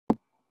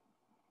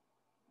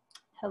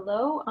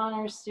Hello,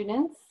 honors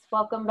students.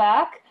 Welcome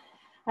back.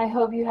 I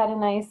hope you had a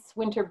nice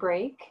winter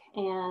break,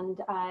 and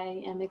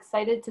I am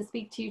excited to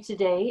speak to you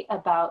today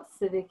about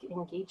civic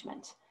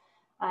engagement.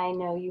 I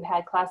know you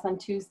had class on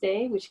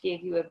Tuesday, which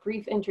gave you a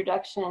brief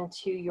introduction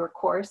to your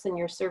course and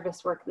your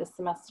service work this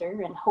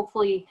semester, and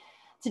hopefully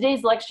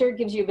today's lecture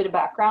gives you a bit of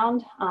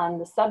background on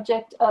the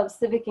subject of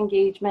civic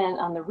engagement,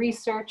 on the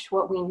research,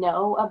 what we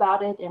know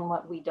about it and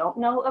what we don't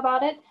know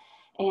about it,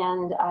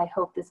 and I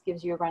hope this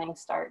gives you a running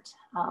start.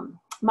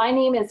 My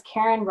name is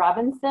Karen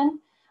Robinson.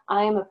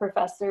 I am a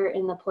professor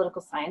in the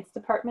political science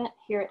department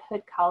here at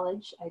Hood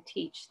College. I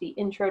teach the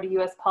Intro to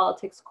U.S.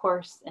 Politics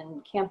course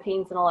and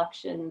campaigns and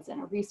elections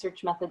and a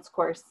research methods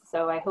course.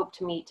 So I hope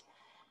to meet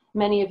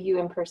many of you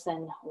in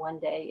person one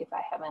day if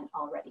I haven't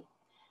already.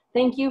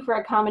 Thank you for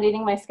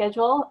accommodating my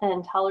schedule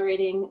and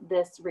tolerating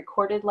this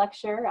recorded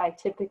lecture. I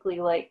typically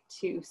like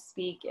to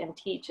speak and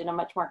teach in a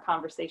much more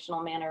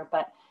conversational manner,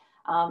 but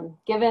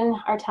given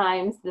our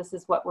times, this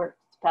is what works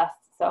best.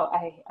 So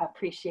I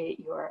appreciate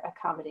your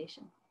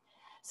accommodation.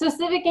 So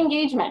civic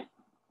engagement.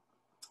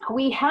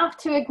 We have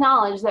to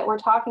acknowledge that we're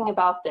talking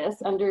about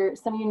this under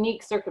some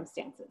unique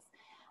circumstances.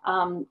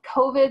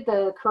 COVID,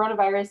 the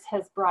coronavirus,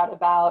 has brought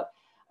about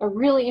a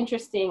really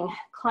interesting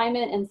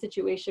climate and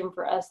situation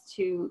for us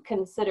to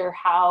consider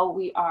how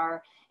we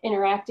are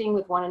interacting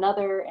with one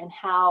another and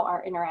how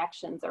our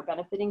interactions are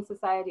benefiting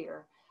society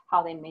or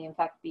how they may in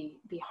fact be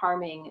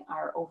harming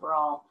our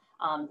overall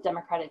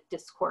democratic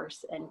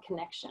discourse and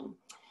connection.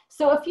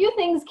 So a few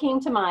things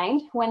came to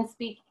mind when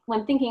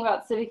thinking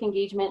about civic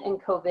engagement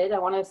and COVID. I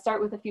want to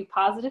start with a few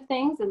positive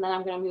things, and then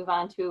I'm going to move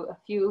on to a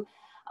few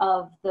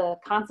of the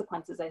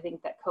consequences I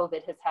think that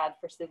COVID has had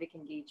for civic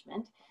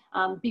engagement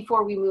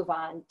before we move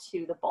on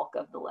to the bulk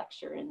of the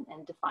lecture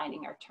and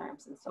defining our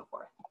terms and so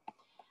forth.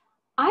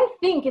 I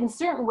think in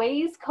certain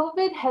ways,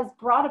 COVID has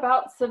brought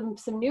about some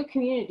new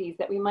communities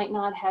that we might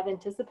not have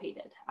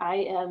anticipated. I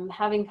am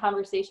having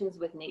conversations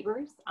with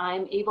neighbors.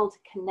 I'm able to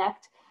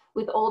connect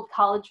with old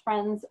college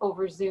friends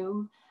over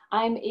Zoom.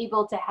 I'm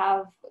able to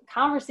have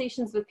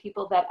conversations with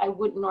people that I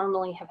wouldn't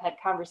normally have had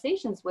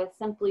conversations with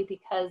simply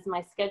because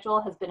my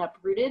schedule has been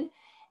uprooted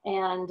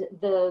and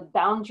the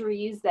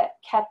boundaries that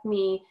kept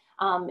me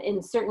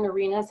in certain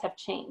arenas have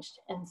changed.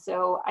 And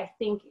so I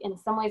think in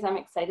some ways I'm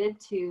excited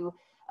to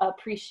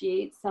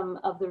appreciate some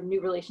of the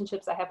new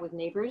relationships I have with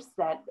neighbors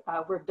that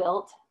were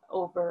built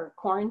over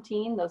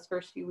quarantine those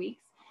first few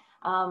weeks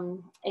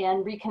and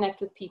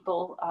reconnect with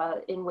people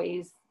in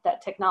ways that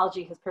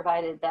technology has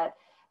provided that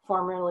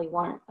formerly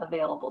weren't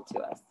available to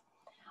us.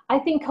 I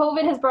think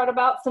COVID has brought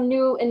about some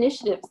new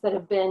initiatives that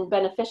have been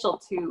beneficial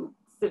to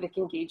civic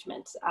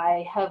engagement.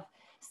 I have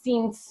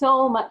seen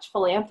so much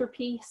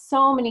philanthropy,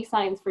 so many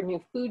signs for new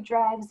food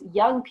drives,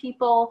 young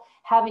people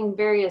having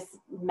various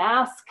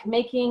mask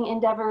making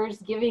endeavors,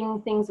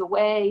 giving things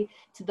away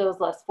to those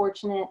less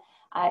fortunate.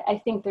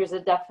 I think there's a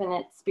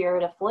definite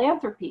spirit of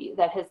philanthropy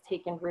that has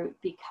taken root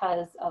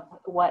because of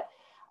what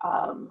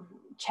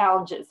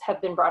challenges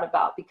have been brought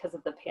about because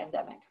of the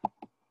pandemic.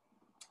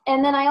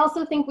 And then I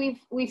also think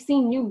we've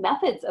seen new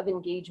methods of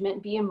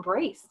engagement be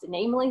embraced,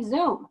 namely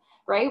Zoom,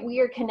 right? We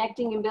are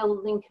connecting and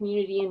building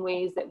community in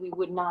ways that we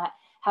would not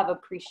have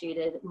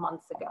appreciated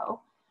months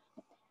ago.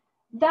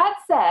 That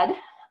said,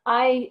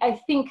 I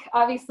think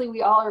obviously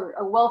we all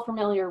are well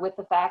familiar with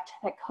the fact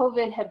that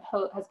COVID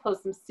has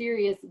posed some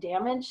serious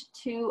damage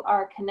to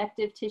our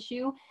connective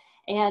tissue,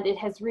 and it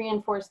has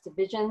reinforced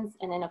divisions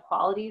and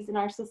inequalities in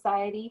our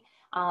society,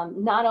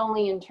 not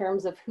only in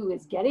terms of who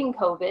is getting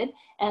COVID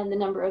and the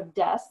number of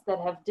deaths that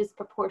have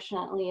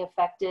disproportionately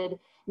affected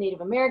Native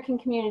American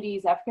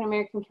communities, African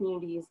American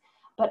communities,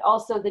 but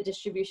also the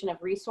distribution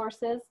of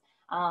resources,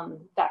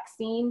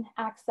 vaccine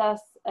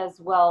access, as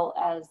well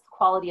as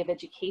quality of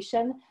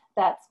education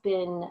that's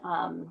been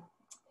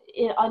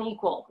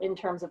unequal in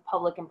terms of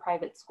public and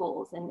private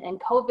schools.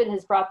 And COVID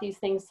has brought these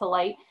things to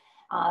light.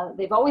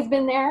 They've always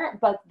been there,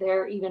 but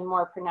they're even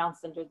more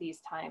pronounced under these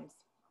times.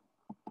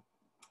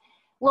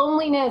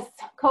 Loneliness.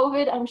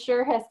 COVID, I'm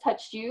sure, has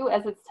touched you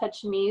as it's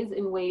touched me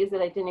in ways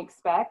that I didn't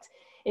expect,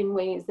 in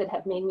ways that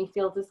have made me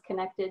feel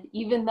disconnected.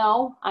 Even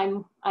though I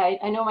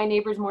know my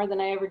neighbors more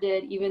than I ever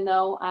did, even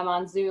though I'm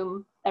on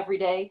Zoom every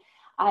day,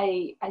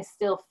 I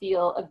still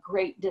feel a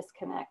great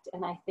disconnect.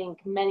 And I think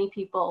many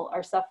people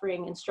are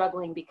suffering and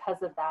struggling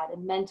because of that,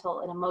 and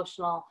mental and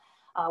emotional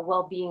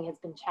well-being has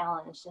been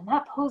challenged. And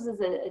that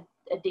poses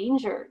a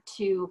danger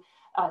to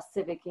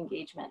civic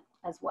engagement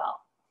as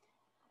well.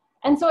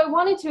 And so I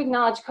wanted to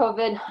acknowledge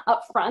COVID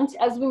up front.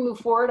 As we move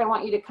forward, I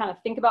want you to kind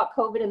of think about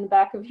COVID in the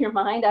back of your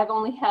mind. I've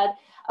only had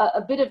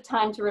a bit of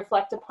time to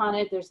reflect upon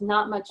it. There's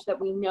not much that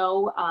we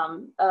know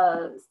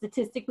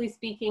statistically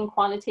speaking,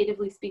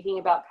 quantitatively speaking,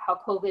 about how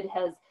COVID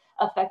has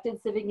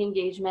affected civic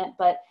engagement,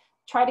 but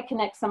try to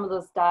connect some of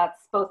those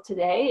dots both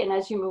today and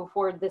as you move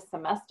forward this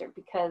semester,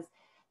 because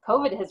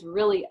COVID has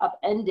really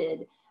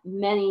upended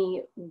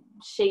many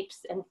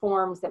shapes and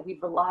forms that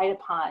we've relied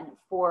upon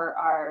for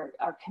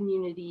our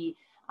community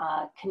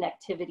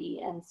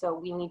connectivity. And so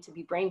we need to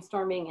be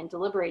brainstorming and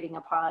deliberating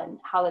upon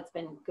how that's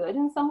been good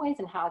in some ways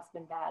and how it's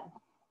been bad.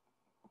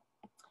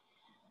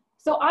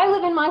 So I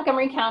live in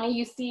Montgomery County.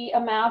 You see a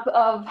map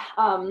of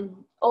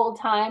old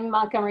time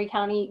Montgomery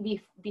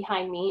County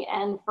behind me.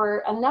 And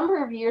for a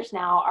number of years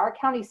now, our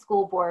county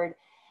school board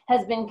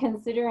has been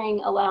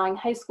considering allowing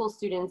high school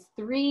students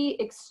 3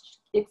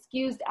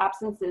 excused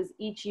absences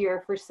each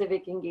year for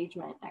civic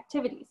engagement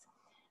activities.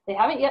 They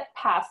haven't yet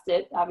passed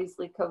it.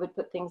 Obviously, COVID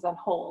put things on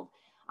hold.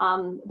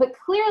 But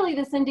clearly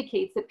this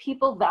indicates that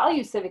people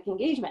value civic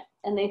engagement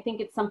and they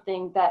think it's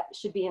something that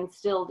should be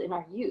instilled in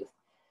our youth.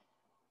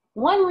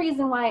 One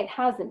reason why it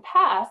hasn't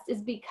passed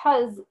is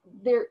because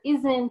there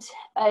isn't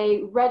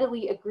a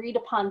readily agreed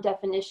upon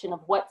definition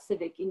of what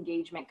civic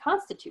engagement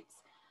constitutes.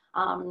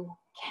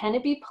 Can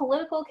it be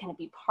political? Can it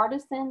be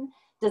partisan?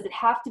 Does it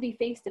have to be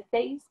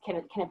face-to-face? Can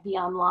it be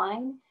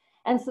online?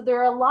 And so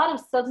there are a lot of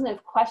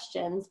substantive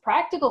questions,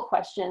 practical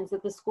questions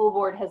that the school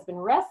board has been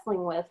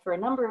wrestling with for a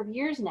number of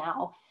years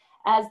now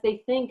as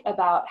they think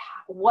about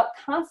what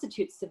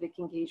constitutes civic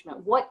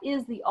engagement. What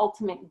is the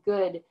ultimate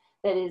good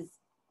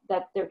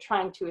that they're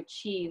trying to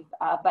achieve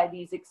by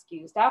these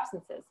excused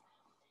absences?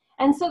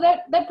 And so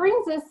that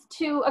brings us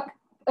to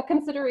a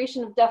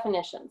consideration of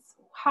definitions.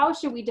 How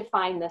should we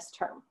define this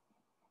term?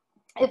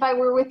 If I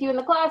were with you in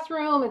the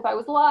classroom, if I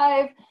was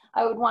live,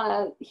 I would want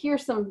to hear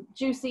some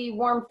juicy,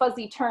 warm,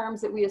 fuzzy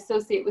terms that we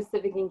associate with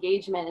civic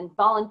engagement, and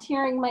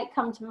volunteering might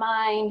come to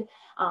mind,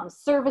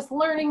 service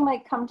learning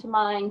might come to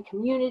mind,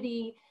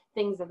 community,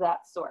 things of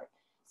that sort.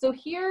 So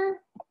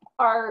here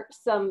are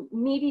some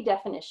meaty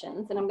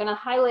definitions, and I'm going to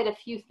highlight a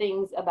few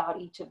things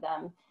about each of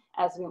them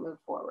as we move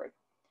forward.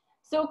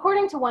 So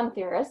according to one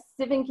theorist,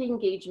 civic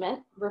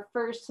engagement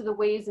refers to the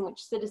ways in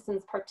which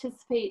citizens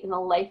participate in the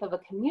life of a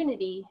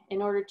community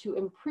in order to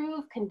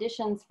improve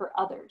conditions for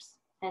others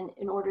and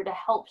in order to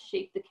help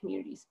shape the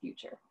community's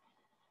future.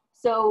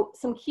 So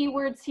some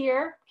keywords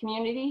here: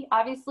 community,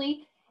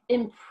 obviously,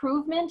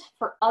 improvement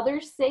for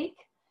others' sake,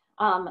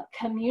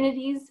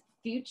 community's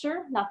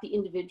future, not the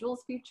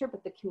individual's future,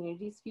 but the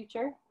community's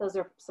future. Those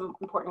are some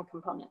important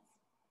components.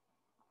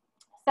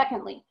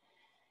 Secondly,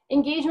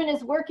 engagement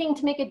is working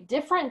to make a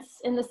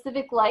difference in the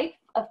civic life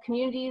of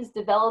communities,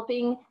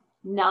 developing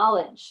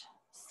knowledge,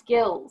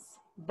 skills,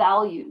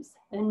 values,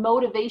 and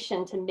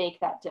motivation to make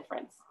that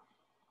difference.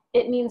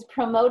 It means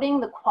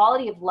promoting the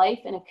quality of life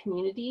in a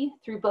community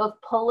through both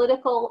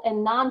political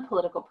and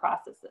non-political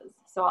processes.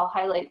 So I'll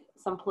highlight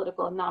some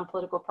political and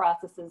non-political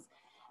processes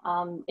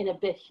in a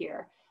bit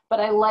here. But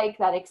I like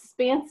that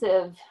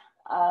expansive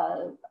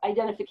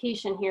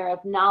identification here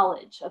of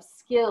knowledge, of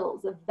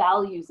skills, of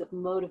values, of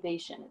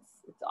motivation.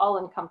 It's all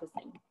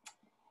encompassing.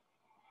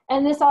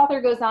 And this author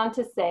goes on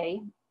to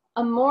say,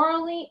 a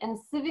morally and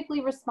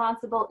civically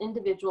responsible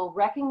individual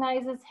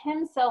recognizes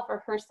himself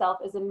or herself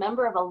as a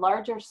member of a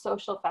larger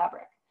social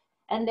fabric,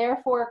 and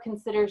therefore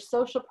considers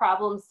social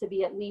problems to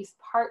be at least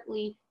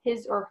partly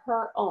his or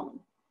her own.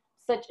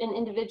 Such an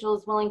individual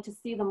is willing to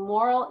see the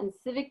moral and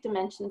civic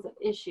dimensions of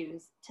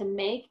issues, to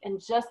make and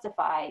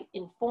justify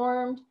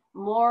informed,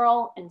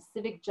 moral, and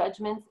civic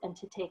judgments, and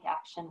to take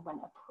action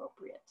when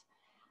appropriate.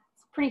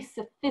 It's a pretty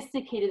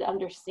sophisticated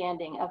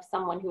understanding of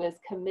someone who is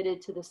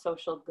committed to the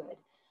social good.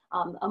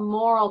 A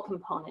moral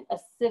component, a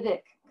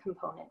civic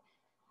component,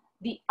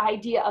 the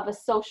idea of a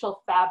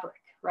social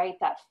fabric, right?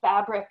 That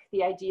fabric,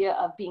 the idea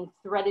of being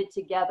threaded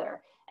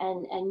together,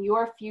 and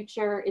your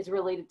future is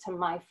related to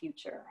my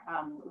future.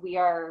 We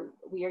are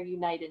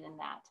united in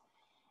that.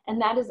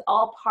 And that is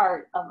all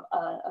part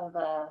of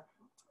a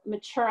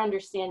mature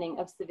understanding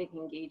of civic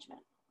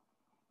engagement.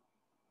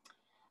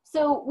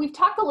 So we've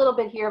talked a little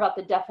bit here about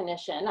the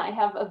definition. I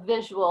have a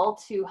visual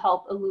to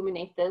help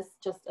illuminate this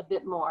just a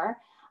bit more.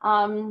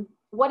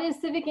 What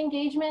is civic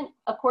engagement?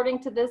 According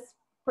to this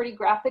pretty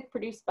graphic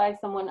produced by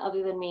someone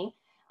other than me,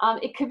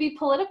 it could be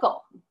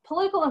political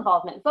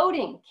involvement,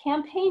 voting,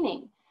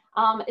 campaigning.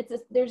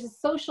 There's a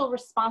social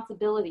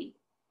responsibility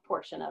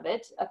portion of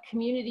it, a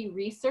community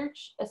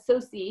research,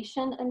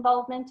 association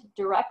involvement,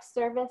 direct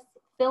service,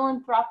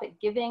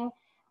 philanthropic giving,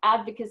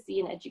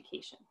 advocacy, and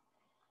education.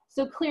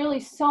 So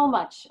clearly so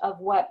much of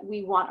what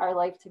we want our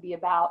life to be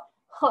about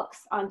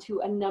hooks onto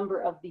a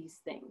number of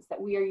these things,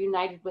 that we are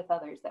united with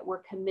others, that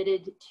we're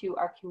committed to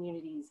our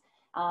communities,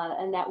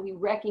 and that we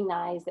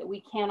recognize that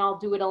we can't all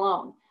do it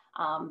alone,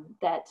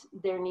 that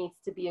there needs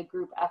to be a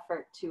group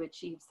effort to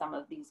achieve some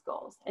of these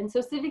goals. And so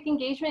civic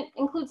engagement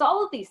includes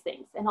all of these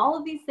things, and all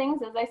of these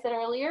things, as I said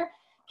earlier,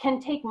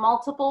 can take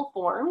multiple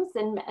forms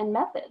and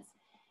methods.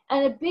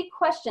 And a big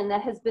question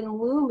that has been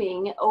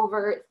looming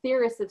over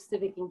theorists of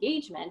civic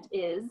engagement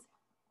is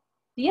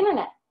the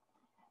internet.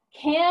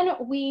 Can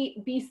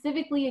we be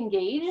civically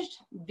engaged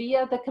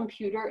via the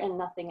computer and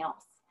nothing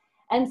else?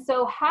 And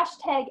so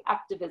hashtag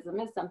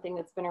activism is something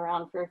that's been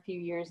around for a few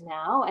years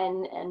now,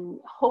 and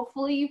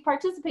hopefully you've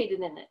participated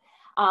in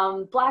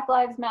it. Black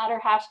Lives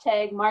Matter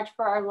hashtag, March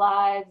for Our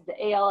Lives,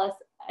 the ALS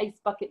Ice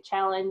Bucket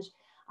Challenge.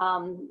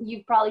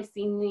 You've probably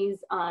seen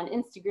these on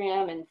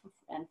Instagram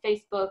and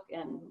Facebook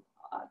and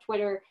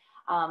Twitter.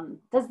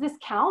 Does this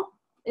count?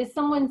 Is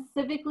someone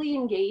civically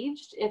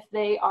engaged if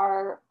they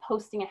are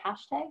posting a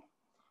hashtag?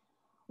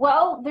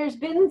 Well, there's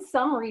been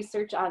some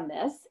research on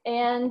this,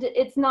 and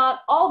it's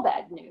not all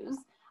bad news.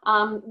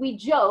 We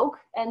joke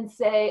and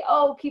say,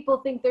 oh, people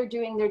think they're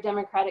doing their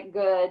democratic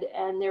good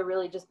and they're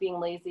really just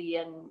being lazy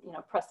and, you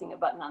know, pressing a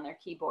button on their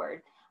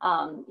keyboard.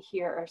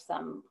 Here are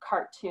some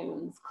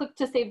cartoons. Click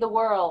to save the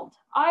world.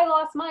 I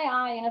lost my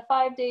eye in a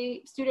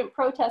 5-day student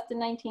protest in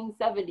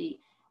 1970.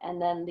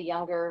 And then the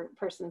younger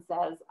person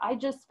says, I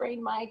just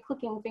sprained my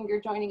clicking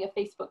finger joining a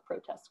Facebook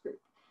protest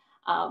group.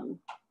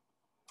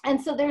 And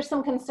so there's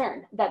some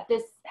concern that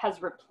this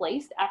has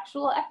replaced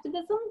actual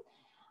activism.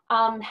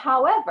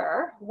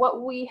 However,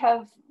 what we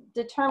have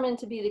determined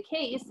to be the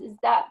case is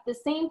that the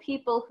same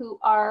people who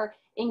are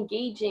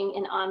engaging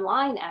in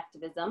online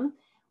activism,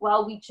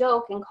 while we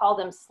joke and call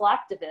them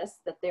slacktivists,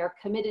 that they're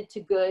committed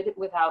to good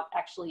without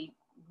actually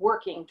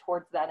working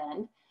towards that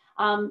end,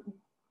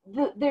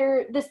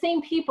 the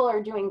same people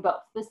are doing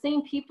both. The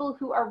same people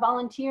who are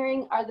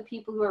volunteering are the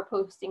people who are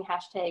posting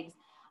hashtags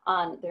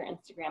on their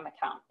Instagram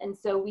account. And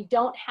so we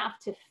don't have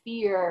to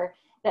fear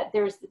that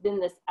there's been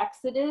this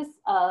exodus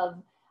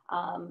of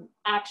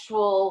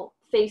actual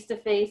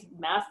face-to-face,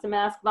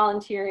 mask-to-mask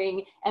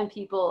volunteering, and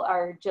people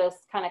are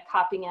just kind of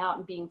copping out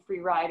and being free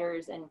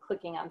riders and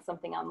clicking on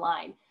something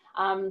online.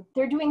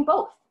 They're doing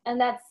both, and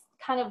that's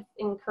kind of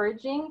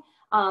encouraging.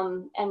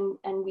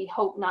 And we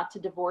hope not to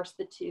divorce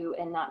the two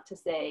and not to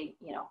say,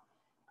 you know,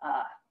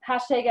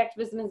 hashtag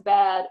activism is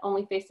bad,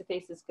 only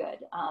face-to-face is good.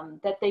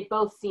 That they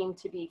both seem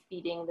to be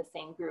feeding the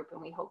same group,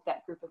 and we hope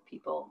that group of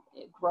people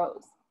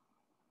grows.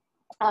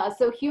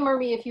 So humor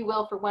me, if you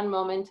will, for one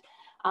moment.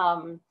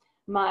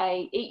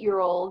 My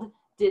 8-year-old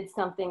did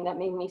something that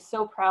made me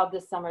so proud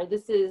this summer.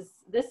 This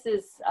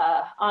is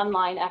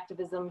online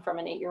activism from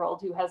an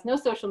 8-year-old who has no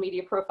social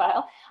media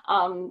profile.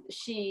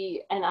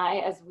 She and I,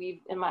 as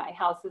we've in my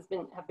house,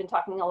 have been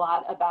talking a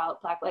lot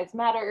about Black Lives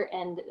Matter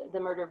and the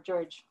murder of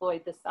George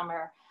Floyd this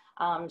summer.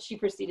 She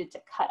proceeded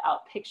to cut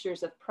out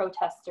pictures of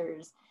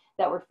protesters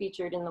that were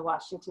featured in the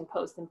Washington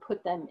Post and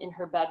put them in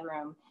her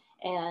bedroom.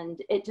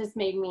 And it just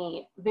made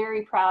me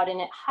very proud, and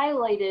it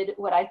highlighted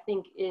what I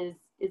think is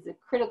a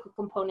critical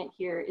component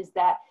here, is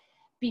that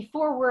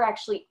before we're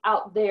actually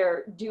out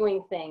there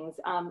doing things,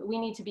 we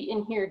need to be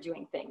in here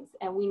doing things,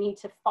 and we need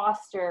to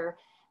foster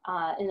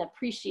an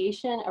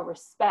appreciation, a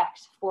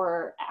respect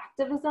for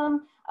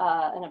activism,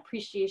 an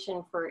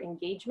appreciation for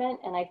engagement.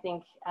 And I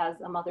think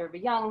as a mother of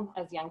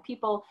young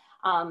people,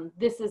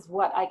 this is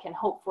what I can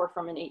hope for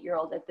from an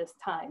 8-year-old at this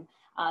time.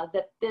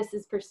 That this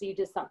is perceived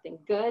as something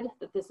good,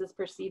 that this is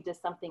perceived as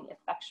something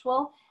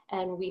effectual,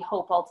 and we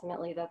hope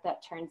ultimately that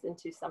that turns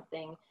into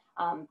something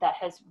that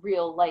has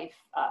real life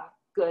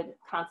good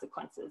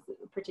consequences,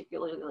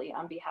 particularly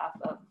on behalf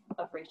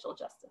of racial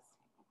justice.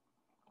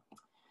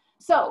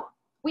 So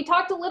we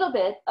talked a little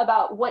bit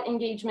about what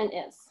engagement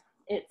is.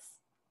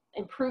 It's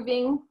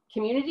improving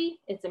community,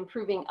 it's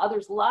improving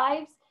others'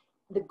 lives.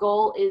 The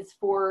goal is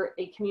for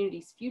a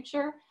community's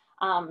future.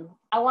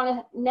 I want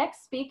to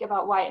next speak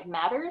about why it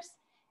matters.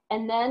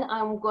 And then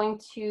I'm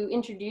going to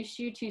introduce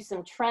you to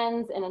some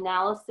trends and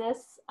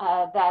analysis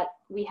that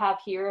we have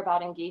here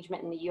about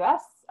engagement in the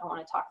US. I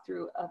want to talk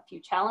through a few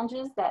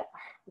challenges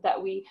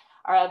that we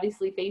are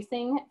obviously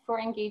facing for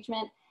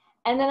engagement.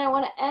 And then I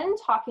want to end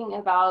talking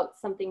about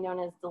something known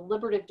as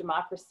deliberative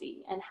democracy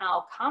and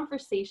how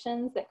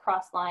conversations that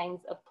cross lines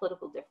of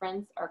political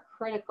difference are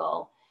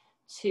critical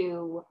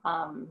to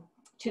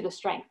the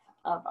strength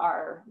of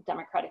our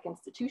democratic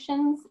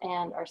institutions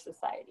and our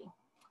society.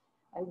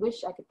 I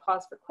wish I could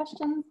pause for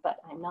questions, but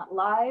I'm not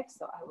live,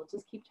 so I will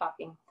just keep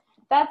talking.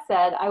 That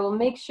said, I will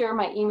make sure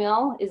my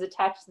email is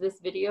attached to this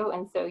video,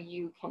 and so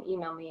you can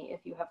email me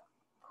if you have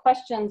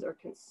questions or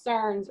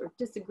concerns or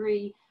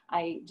disagree.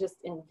 I just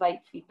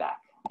invite feedback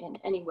in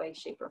any way,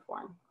 shape, or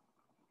form.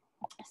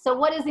 So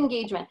what is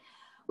engagement?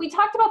 We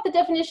talked about the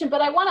definition,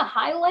 but I want to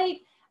highlight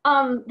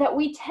that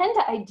we tend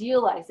to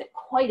idealize it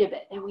quite a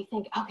bit. And we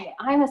think, okay,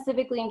 I'm a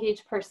civically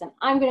engaged person.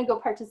 I'm going to go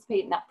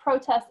participate in that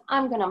protest.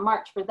 I'm going to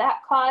march for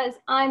that cause.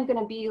 I'm going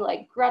to be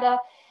like Greta,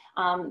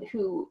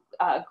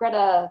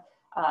 Greta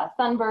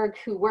Thunberg,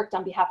 who worked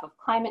on behalf of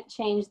climate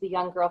change, the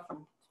young girl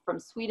from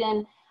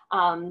Sweden.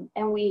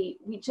 And we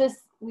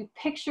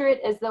picture it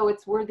as though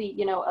it's worthy,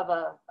 you know, of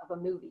a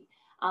movie.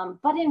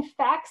 But in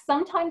fact,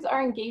 sometimes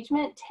our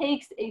engagement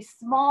takes a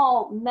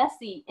small,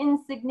 messy,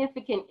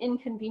 insignificant,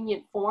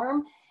 inconvenient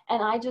form.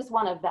 And I just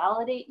want to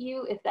validate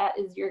you if that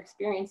is your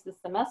experience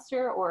this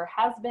semester or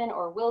has been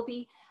or will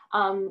be.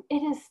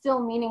 It is still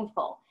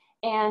meaningful.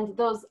 And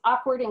those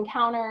awkward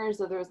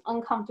encounters or those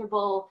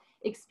uncomfortable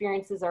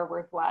experiences are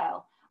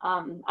worthwhile.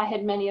 I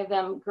had many of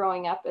them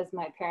growing up as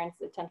my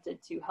parents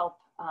attempted to help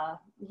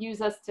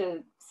use us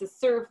to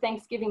serve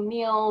Thanksgiving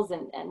meals,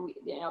 and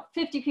you know,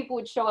 50 people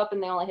would show up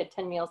and they only had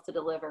 10 meals to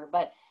deliver.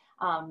 But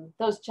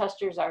those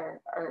gestures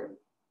are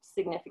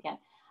significant.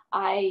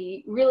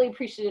 I really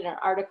appreciated an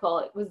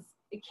article.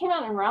 It came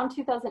out in around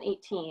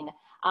 2018.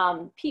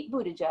 Pete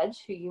Buttigieg,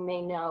 who you may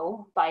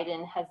know,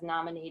 Biden has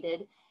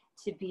nominated,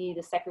 to be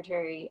the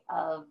Secretary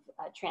of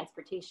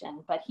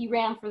Transportation, but he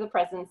ran for the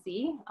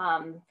presidency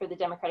for the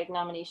Democratic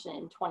nomination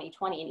in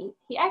 2020, and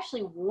he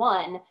actually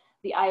won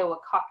the Iowa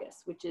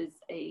caucus, which is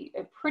a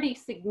pretty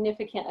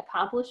significant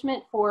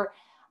accomplishment for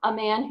a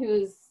man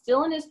who's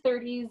still in his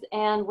 30s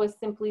and was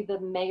simply the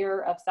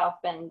mayor of South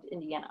Bend,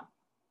 Indiana.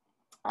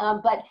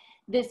 But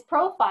this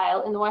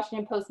profile in the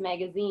Washington Post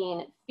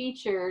magazine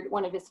featured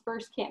one of his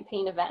first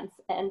campaign events,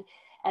 and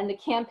the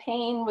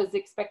campaign was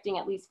expecting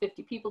at least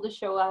 50 people to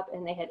show up,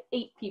 and they had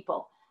 8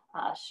 people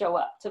show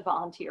up to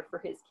volunteer for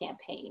his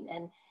campaign.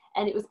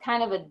 And it was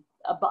kind of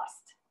a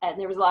bust, and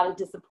there was a lot of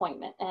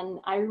disappointment. And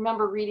I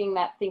remember reading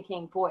that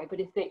thinking, boy, but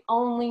if they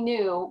only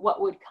knew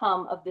what would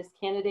come of this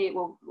candidate,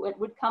 what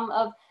would come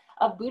of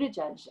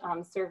Buttigieg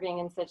serving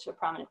in such a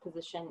prominent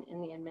position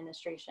in the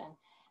administration.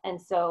 And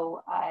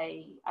so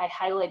I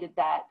highlighted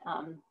that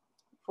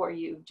for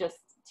you just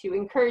to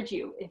encourage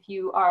you. If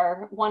you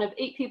are one of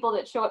 8 people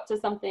that show up to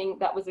something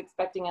that was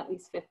expecting at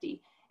least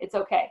 50, it's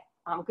okay.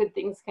 Good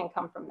things can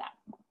come from that.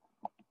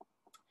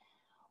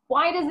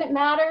 Why does it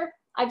matter?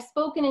 I've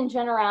spoken in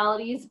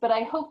generalities, but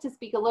I hope to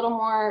speak a little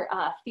more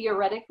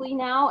theoretically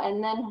now,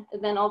 and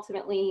then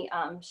ultimately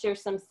share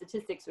some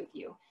statistics with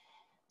you.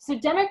 So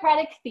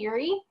democratic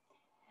theory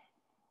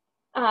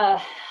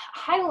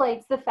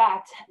highlights the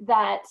fact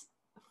that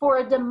for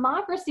a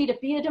democracy to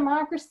be a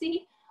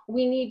democracy,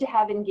 we need to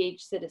have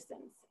engaged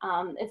citizens.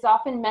 It's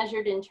often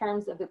measured in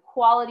terms of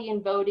equality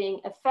in voting,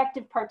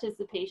 effective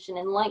participation,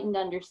 enlightened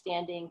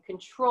understanding,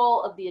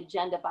 control of the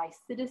agenda by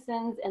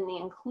citizens, and the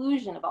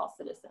inclusion of all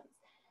citizens.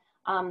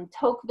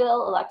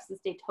 Tocqueville, Alexis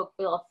de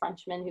Tocqueville, a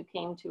Frenchman who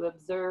came to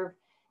observe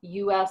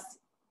US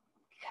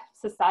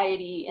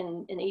society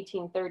in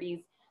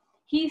 1830s,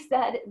 he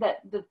said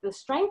that the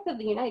strength of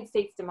the United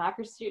States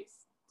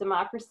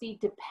democracy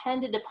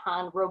depended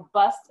upon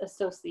robust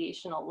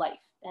associational life.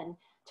 And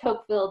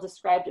Tocqueville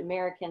described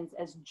Americans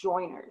as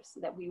joiners,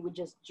 that we would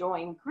just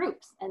join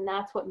groups, and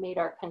that's what made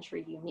our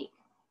country unique.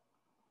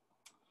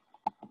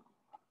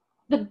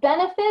 The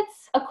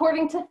benefits,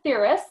 according to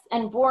theorists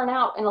and borne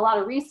out in a lot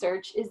of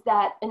research, is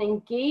that an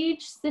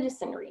engaged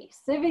citizenry,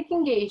 civic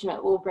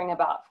engagement, will bring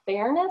about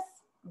fairness,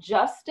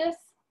 justice,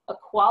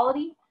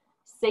 equality,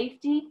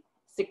 safety,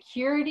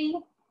 security,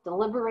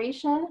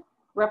 deliberation,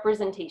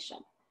 representation.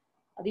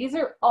 These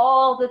are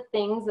all the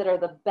things that are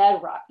the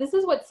bedrock. This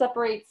is what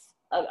separates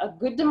a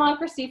good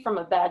democracy from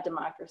a bad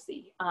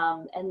democracy,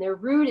 and they're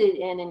rooted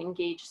in an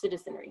engaged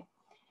citizenry.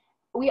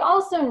 We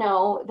also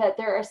know that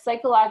there are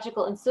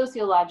psychological and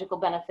sociological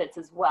benefits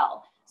as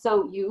well.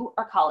 So you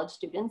are college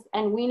students,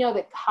 and we know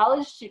that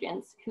college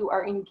students who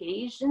are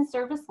engaged in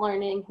service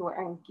learning, who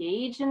are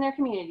engaged in their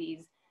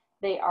communities,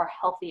 they are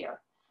healthier.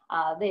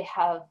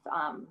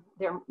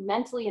 They're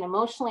mentally and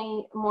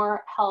emotionally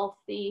more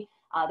healthy,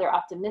 they're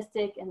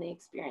optimistic, and they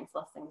experience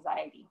less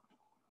anxiety.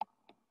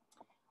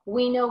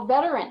 We know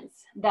veterans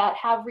that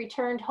have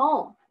returned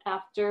home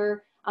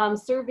after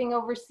serving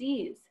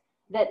overseas,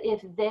 that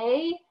if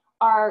they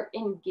are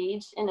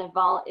engaged in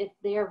if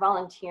they are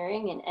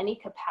volunteering in any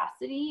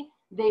capacity,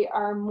 they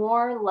are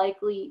more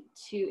likely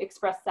to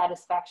express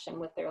satisfaction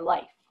with their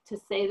life, to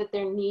say that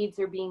their needs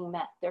are being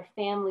met, their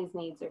family's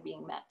needs are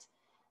being met,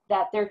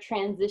 that their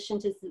transition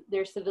to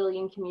their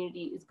civilian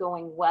community is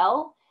going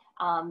well,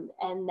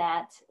 and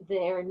that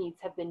their needs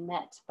have been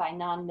met by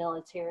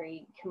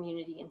non-military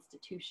community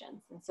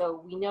institutions. And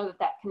so we know that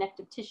that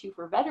connective tissue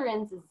for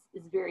veterans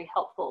is very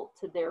helpful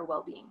to their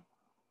well-being.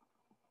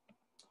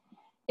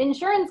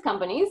 Insurance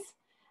companies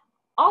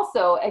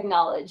also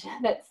acknowledge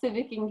that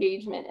civic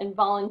engagement and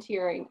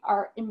volunteering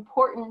are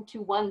important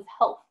to one's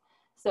health.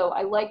 So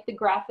I like the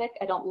graphic.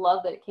 I don't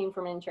love that it came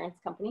from an insurance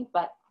company,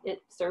 but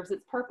it serves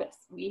its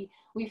purpose. We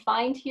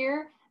find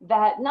here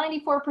that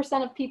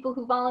 94% of people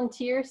who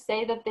volunteer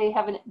say that they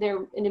have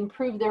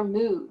improved their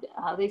mood.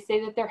 They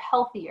say that they're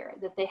healthier,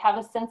 that they have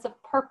a sense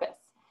of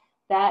purpose,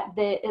 that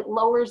it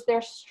lowers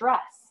their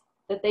stress,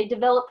 that they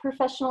develop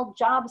professional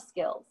job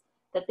skills,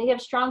 that they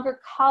have stronger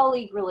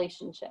colleague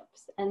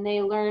relationships, and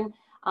they learn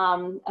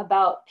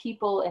about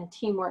people and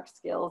teamwork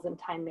skills and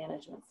time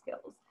management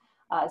skills.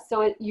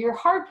 So you're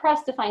hard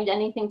pressed to find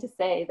anything to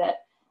say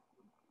that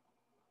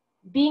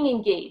being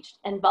engaged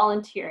and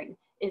volunteering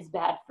is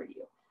bad for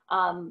you.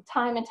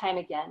 Time and time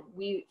again,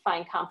 we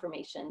find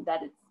confirmation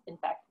that it's in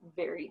fact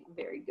very,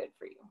 very good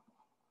for you.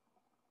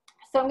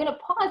 So I'm gonna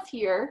pause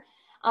here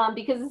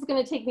because this is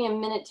gonna take me a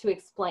minute to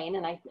explain,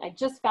 and I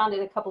just found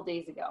it a couple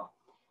days ago.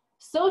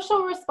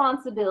 Social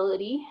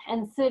responsibility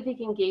and civic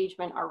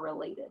engagement are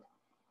related.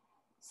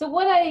 So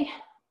what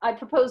I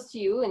proposed to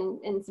you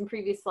in some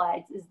previous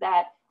slides is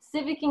that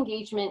civic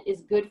engagement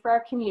is good for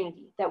our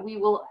community, that we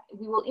will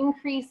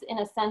increase in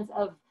a sense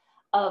of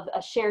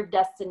a shared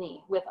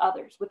destiny with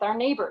others, with our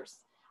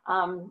neighbors,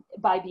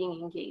 by being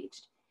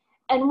engaged.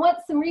 And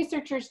what some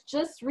researchers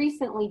just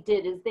recently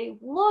did is they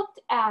looked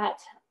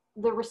at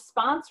the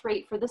response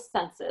rate for the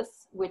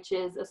census, which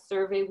is a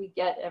survey we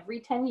get every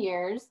 10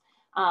 years,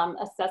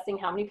 assessing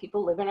how many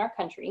people live in our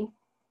country.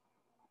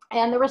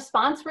 And the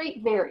response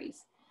rate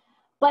varies,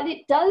 but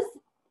it does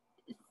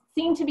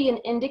seem to be an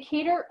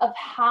indicator of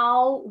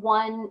how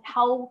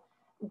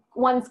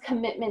one's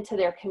commitment to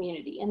their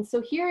community. And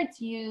so here it's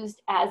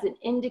used as an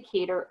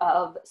indicator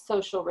of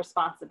social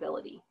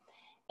responsibility.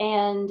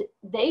 And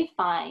they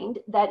find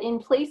that in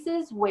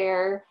places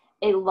where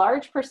a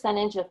large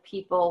percentage of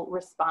people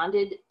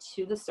responded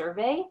to the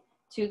survey,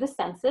 to the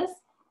census,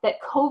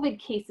 that COVID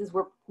cases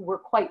were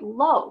quite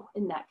low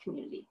in that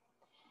community.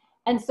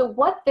 And so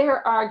what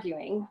they're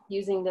arguing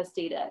using this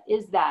data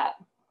is that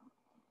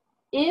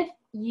if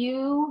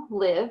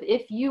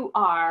you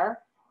are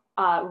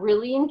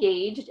really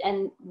engaged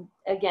and,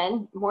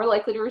 again, more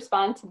likely to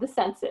respond to the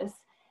census,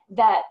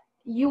 that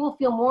you will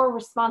feel more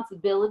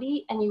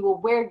responsibility and you will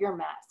wear your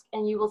mask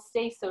and you will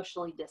stay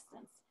socially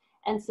distanced.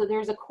 And so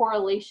there's a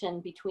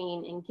correlation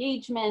between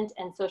engagement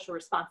and social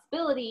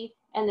responsibility,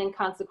 and then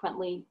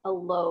consequently a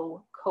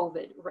low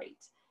COVID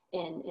rate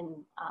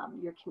in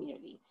your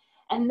community.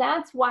 And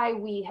that's why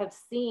we have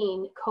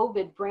seen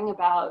COVID bring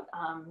about,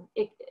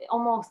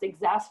 almost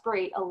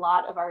exasperate a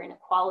lot of our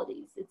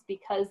inequalities. It's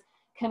because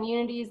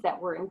communities that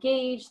were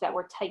engaged, that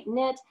were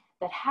tight-knit,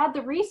 that had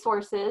the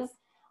resources,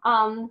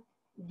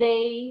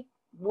 they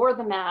wore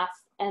the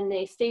mask and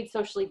they stayed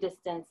socially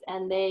distanced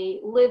and they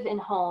live in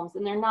homes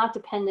and they're not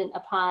dependent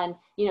upon,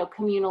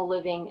 communal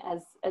living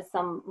as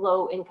some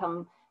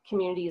low-income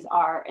communities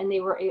are. And they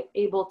were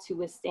able to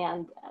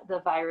withstand the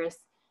virus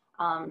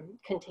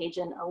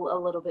contagion a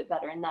little bit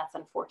better, and that's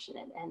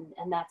unfortunate.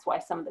 And that's why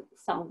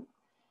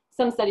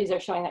some studies are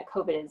showing that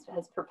COVID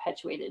has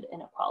perpetuated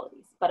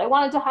inequalities. But I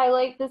wanted to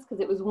highlight this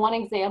because it was one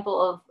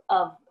example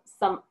of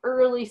some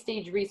early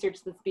stage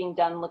research that's being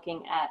done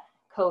looking at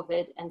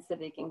COVID and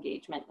civic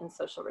engagement and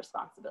social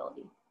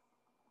responsibility.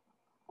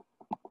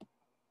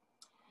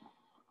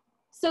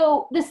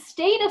 So the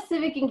state of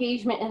civic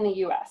engagement in the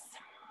US,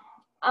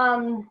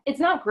 it's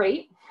not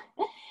great.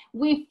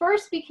 We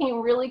first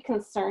became really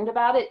concerned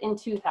about it in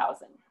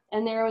 2000.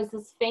 And there was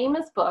this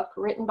famous book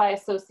written by a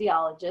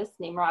sociologist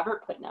named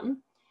Robert Putnam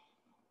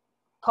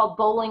called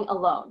Bowling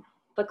Alone: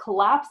 The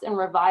Collapse and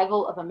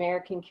Revival of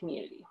American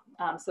Community.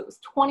 So it was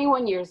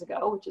 21 years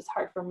ago, which is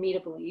hard for me to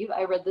believe.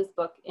 I read this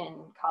book in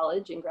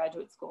college and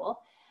graduate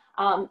school.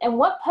 And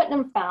what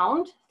Putnam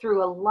found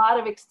through a lot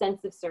of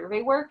extensive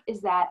survey work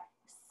is that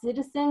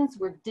citizens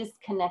were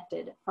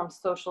disconnected from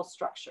social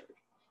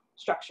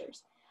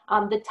structures.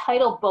 The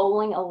title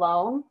Bowling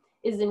Alone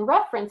is in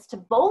reference to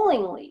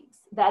bowling leagues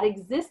that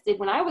existed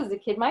when I was a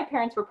kid. My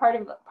parents were part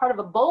of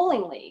a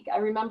bowling league. I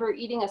remember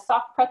eating a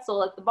soft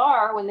pretzel at the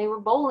bar when they were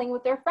bowling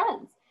with their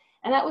friends.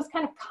 And that was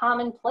kind of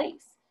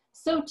commonplace.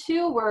 So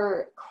too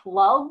were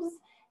clubs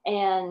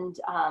and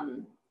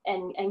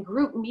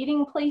group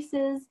meeting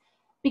places,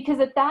 because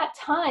at that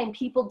time,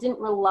 people didn't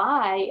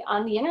rely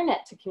on the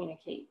internet to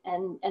communicate.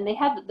 And they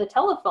had the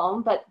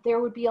telephone, but there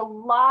would be a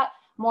lot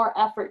more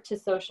effort to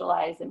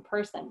socialize in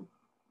person.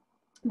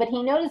 But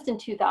he noticed in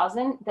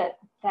 2000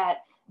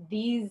 that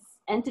these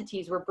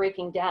entities were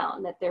breaking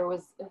down, that there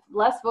was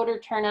less voter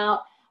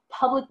turnout,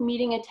 public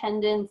meeting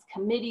attendance,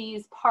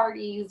 committees,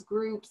 parties,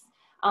 groups,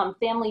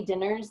 family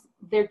dinners.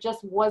 There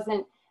just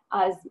wasn't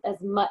as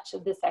much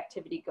of this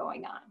activity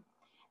going on.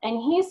 And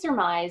he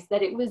surmised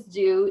that it was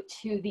due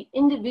to the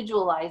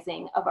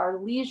individualizing of our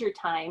leisure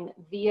time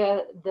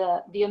via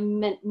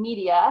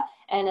media,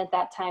 and at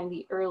that time,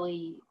 the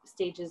early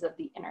stages of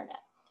the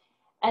internet.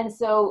 And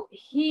so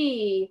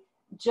he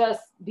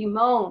just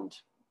bemoaned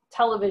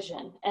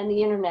television and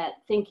the internet,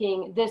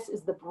 thinking this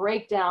is the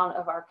breakdown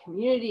of our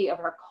community, of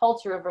our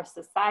culture, of our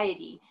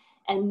society.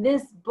 And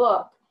this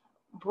book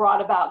brought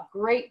about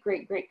great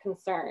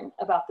concern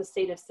about the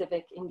state of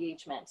civic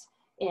engagement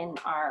in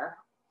our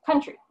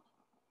country.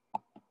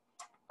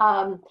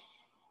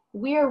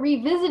 We are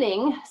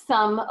revisiting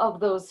some of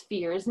those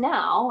fears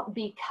now,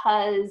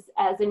 because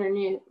as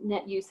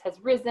internet use has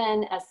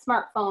risen, as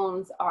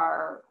smartphones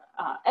are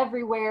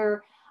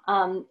everywhere,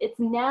 it's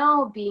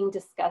now being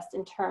discussed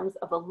in terms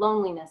of a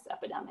loneliness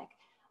epidemic.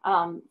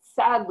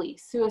 Sadly,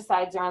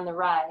 suicides are on the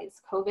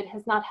rise. COVID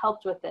has not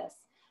helped with this.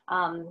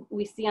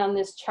 We see on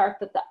this chart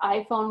that the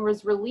iPhone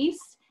was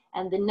released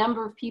and the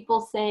number of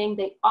people saying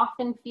they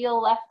often feel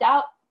left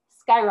out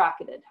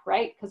skyrocketed,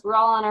 right? Because we're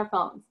all on our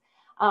phones.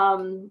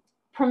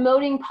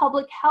 Promoting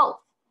public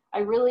health. I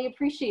really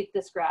appreciate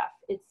this graph.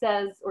 It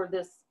says, or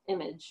this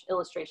image,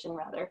 illustration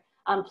rather,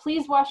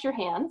 please wash your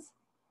hands,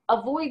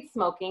 avoid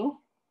smoking,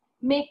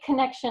 make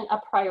connection a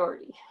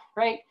priority,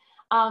 right?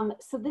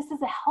 So this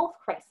is a health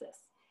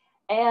crisis.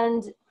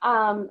 And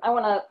I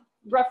wanna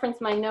reference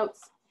my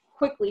notes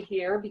quickly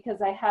here because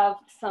I have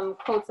some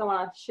quotes I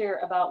wanna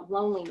share about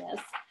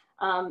loneliness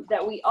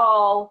that we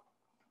all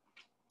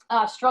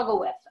struggle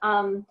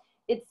with.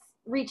 It's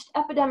reached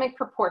epidemic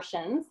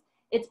proportions.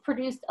 It's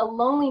produced a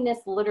loneliness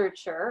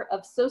literature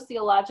of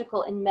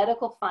sociological and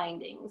medical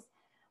findings.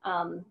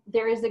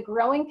 There is a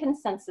growing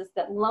consensus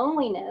that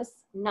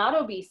loneliness, not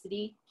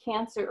obesity,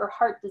 cancer, or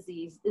heart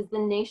disease, is the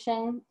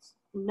nation's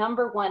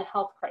 #1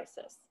 health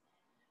crisis.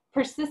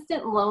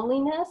 Persistent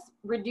loneliness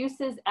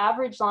reduces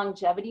average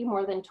longevity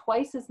more than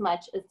twice as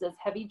much as does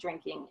heavy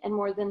drinking, and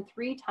more than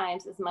 3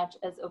 times as much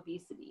as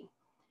obesity.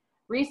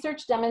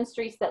 Research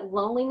demonstrates that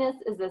loneliness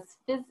is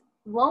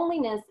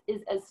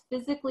as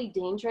physically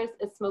dangerous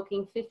as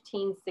smoking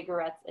 15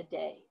 cigarettes a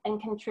day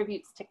and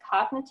contributes to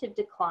cognitive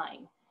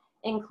decline,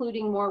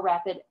 including more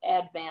rapid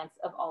advance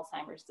of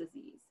Alzheimer's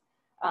disease.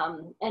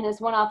 And as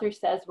one author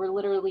says, we're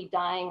literally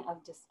dying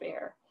of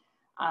despair.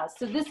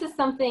 So this is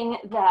something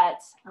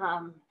that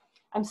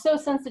I'm so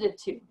sensitive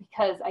to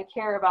because I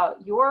care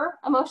about your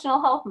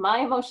emotional health, my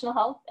emotional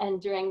health,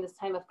 and during this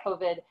time of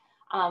COVID,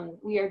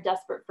 we are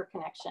desperate for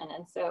connection.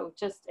 And so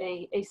just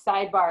a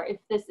sidebar, if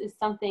this is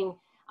something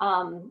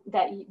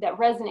that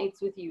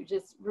resonates with you,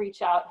 just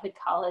reach out. Hood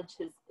College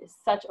is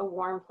such a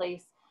warm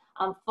place,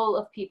 full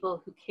of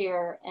people who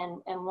care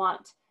and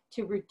want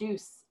to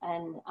reduce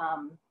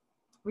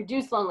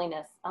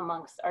loneliness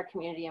amongst our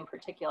community in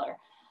particular.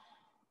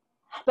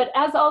 But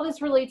as all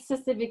this relates to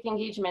civic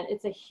engagement,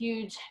 it's a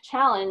huge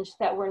challenge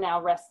that we're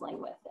now wrestling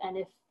with. And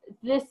if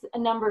this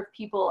number of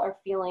people are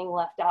feeling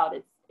left out,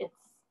 it's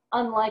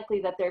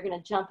unlikely that they're going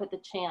to jump at the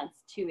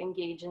chance to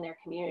engage in their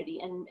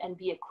community and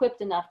be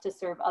equipped enough to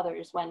serve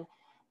others when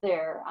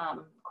they're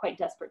quite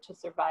desperate to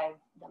survive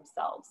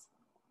themselves.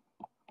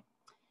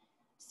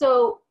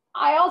 So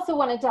I also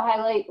wanted to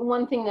highlight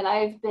one thing that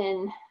I've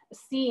been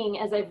seeing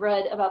as I've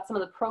read about some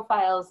of the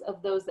profiles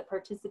of those that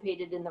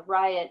participated in the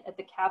riot at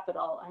the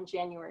Capitol on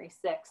January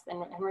 6th.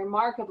 And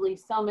remarkably,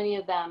 so many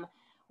of them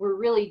were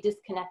really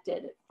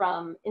disconnected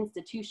from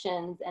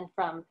institutions and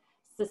from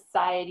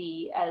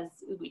society as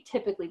we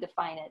typically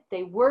define it.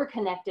 They were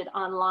connected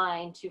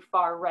online to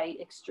far-right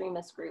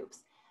extremist groups,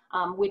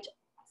 which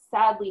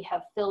sadly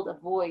have filled a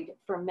void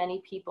for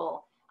many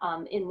people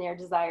in their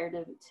desire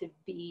to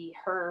be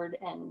heard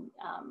and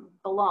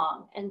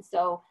belong. And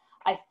so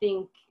I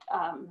think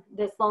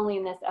this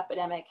loneliness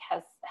epidemic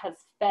has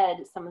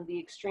fed some of the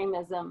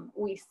extremism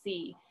we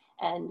see.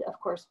 And of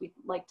course, we'd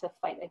like to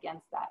fight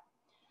against that.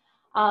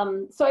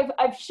 So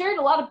I've shared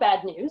a lot of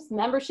bad news.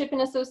 Membership in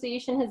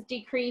association has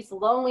decreased,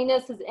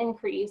 loneliness has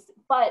increased,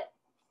 but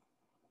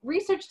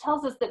research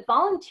tells us that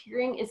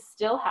volunteering is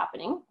still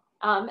happening.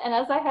 And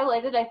as I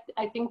highlighted,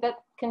 I think that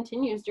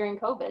continues during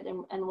COVID,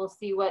 and we'll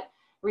see what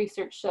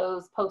research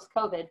shows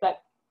post-COVID.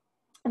 But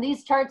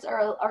these charts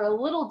are a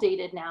little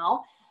dated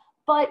now,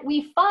 but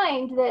we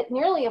find that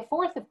nearly a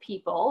fourth of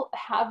people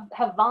have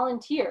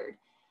volunteered.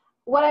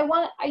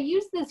 I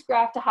use this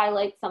graph to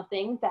highlight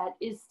something that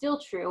is still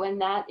true, and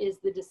that is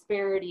the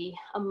disparity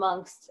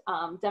amongst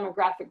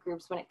demographic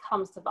groups when it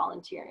comes to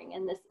volunteering.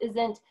 And this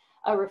isn't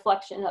a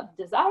reflection of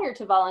desire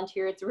to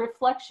volunteer, it's a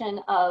reflection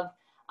of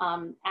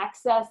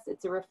access,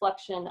 it's a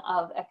reflection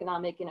of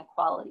economic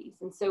inequalities.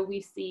 And so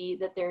we see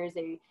that there is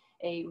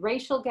a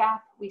racial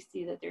gap, we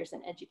see that there's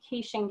an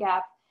education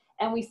gap,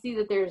 and we see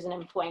that there's an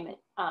employment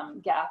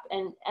gap.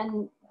 And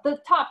the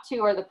top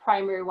two are the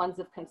primary ones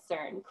of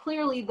concern.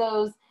 Clearly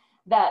those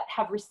that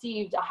have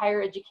received a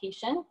higher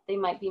education, they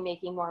might be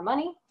making more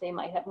money, they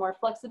might have more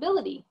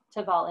flexibility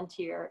to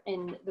volunteer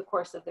in the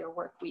course of their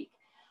work week.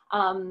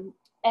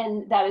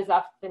 And that is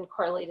often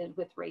correlated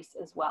with race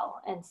as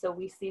well. And so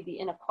we see the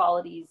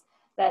inequalities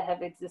that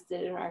have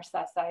existed in our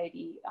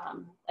society,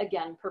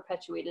 again,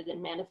 perpetuated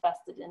and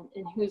manifested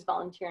in who's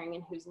volunteering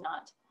and who's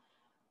not.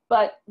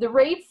 But the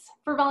rates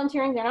for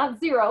volunteering, they're not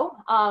zero.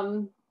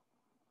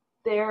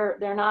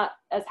 They're not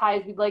as high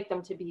as we'd like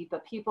them to be,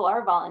 but people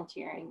are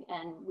volunteering,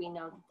 and we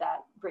know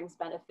that brings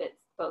benefits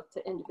both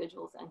to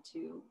individuals and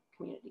to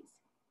communities.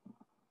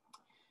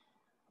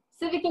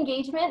 Civic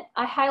engagement,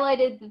 I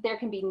highlighted that there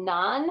can be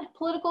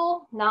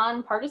non-political,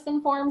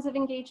 non-partisan forms of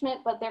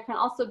engagement, but there can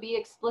also be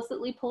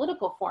explicitly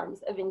political forms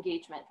of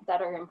engagement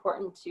that are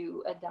important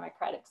to a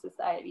democratic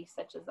society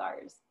such as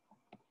ours.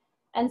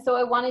 And so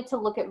I wanted to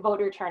look at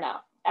voter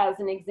turnout as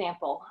an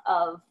example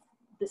of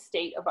the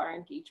state of our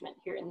engagement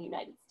here in the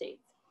United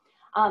States.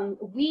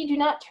 We do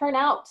not turn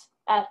out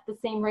at the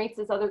same rates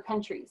as other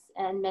countries,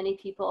 and many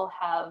people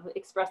have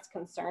expressed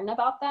concern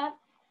about that,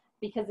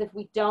 because if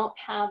we don't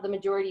have the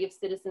majority of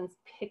citizens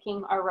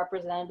picking our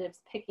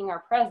representatives, picking our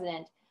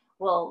president,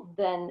 well,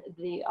 then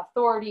the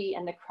authority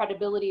and the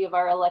credibility of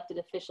our elected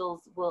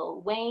officials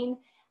will wane,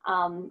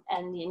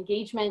 and the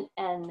engagement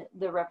and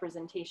the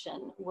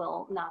representation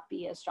will not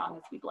be as strong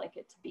as we'd like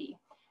it to be.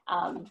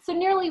 So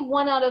nearly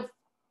 1 out of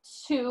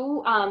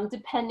 2,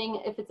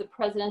 depending if it's a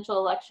presidential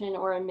election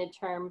or a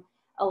midterm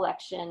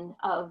election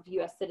of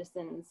US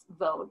citizens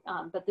vote,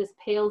 but this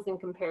pales in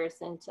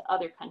comparison to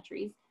other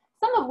countries,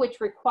 some of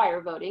which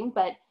require voting,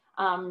 but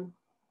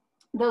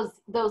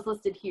those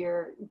listed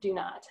here do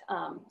not.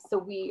 So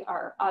we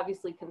are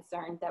obviously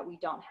concerned that we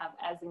don't have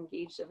as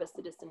engaged of a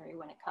citizenry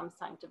when it comes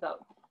time to vote,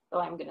 though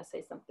I'm gonna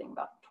say something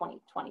about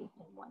 2020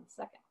 in 1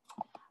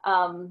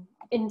 second.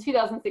 In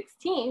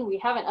 2016, we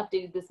haven't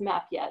updated this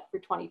map yet for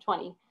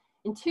 2020.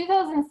 In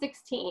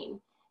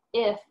 2016,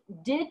 if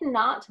did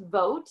not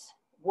vote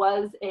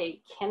was a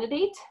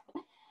candidate,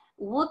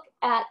 look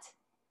at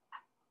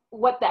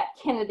what that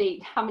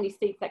candidate, how many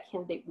states that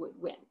candidate would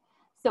win.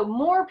 So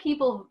more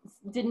people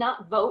did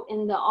not vote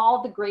in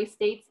all the gray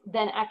states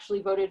than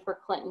actually voted for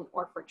Clinton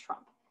or for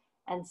Trump.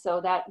 And so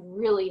that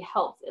really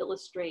helps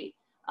illustrate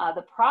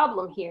The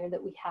problem here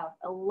that we have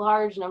a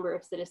large number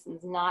of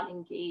citizens not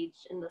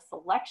engaged in the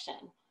selection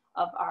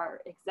of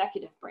our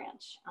executive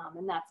branch,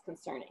 and that's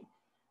concerning.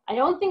 I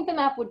don't think the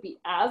map would be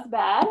as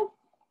bad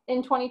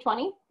in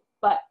 2020,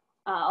 but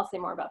I'll say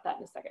more about that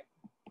in a second.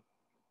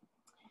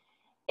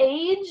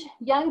 Age,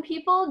 young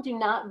people do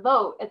not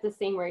vote at the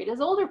same rate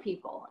as older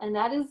people, and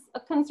that is a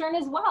concern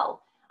as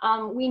well.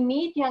 We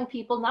need young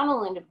people not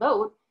only to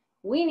vote,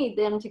 we need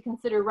them to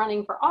consider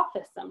running for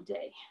office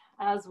someday.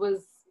 As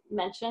was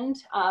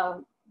mentioned,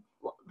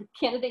 the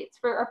candidates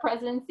for our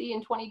presidency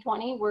in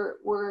 2020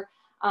 were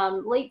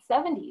late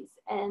 70s,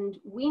 and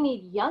we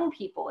need young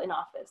people in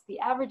office. The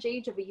average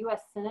age of a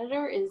US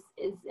senator is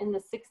in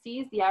the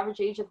 60s. The average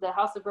age of the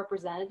House of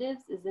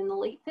Representatives is in the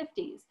late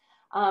 50s.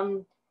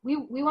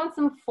 We want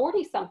some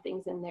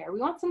 40-somethings in there. We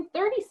want some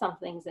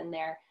 30-somethings in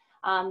there.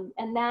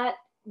 And that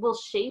will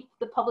shape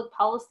the public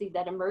policy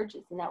that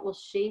emerges, and that will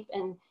shape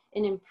and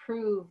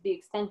improve the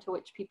extent to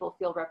which people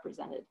feel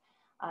represented.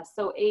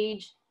 So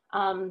age,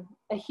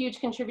 a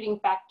huge contributing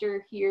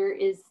factor here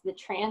is the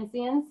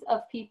transience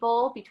of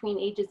people between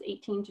ages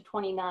 18 to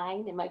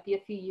 29. It might be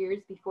a few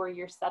years before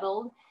you're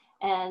settled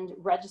and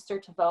register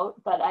to vote,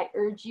 but I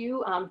urge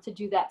you to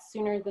do that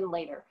sooner than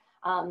later.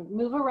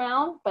 Move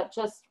around, but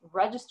just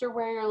register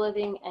where you're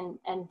living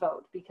and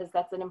vote, because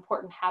that's an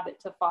important habit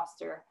to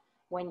foster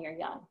when you're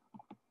young.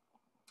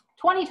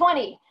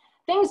 2020,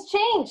 things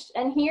changed,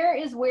 and here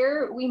is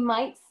where we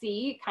might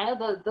see kind of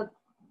the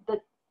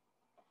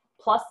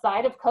plus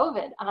side of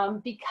COVID.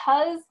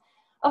 Because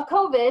of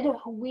COVID,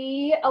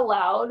 we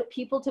allowed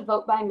people to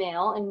vote by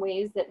mail in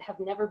ways that have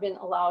never been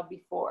allowed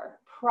before.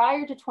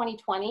 Prior to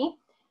 2020,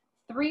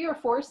 3 or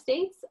 4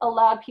 states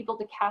allowed people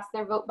to cast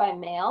their vote by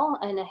mail,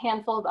 and a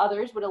handful of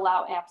others would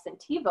allow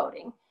absentee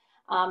voting.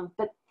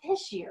 But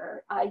this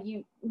year,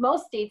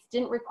 most states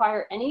didn't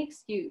require any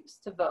excuse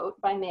to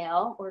vote by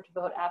mail or to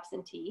vote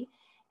absentee.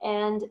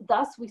 And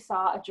thus we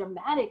saw a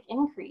dramatic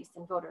increase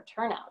in voter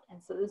turnout.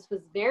 And so this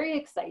was very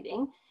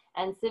exciting.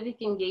 And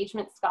civic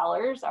engagement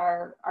scholars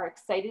are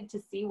excited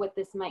to see what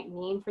this might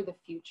mean for the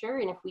future.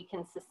 And if we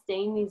can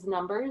sustain these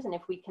numbers, and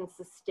if we can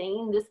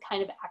sustain this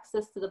kind of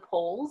access to the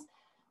polls,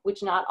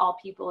 which not all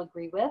people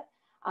agree with,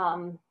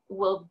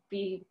 will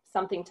be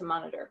something to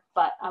monitor.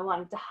 But I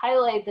wanted to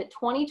highlight that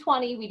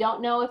 2020, we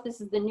don't know if this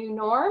is the new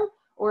norm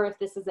or if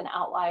this is an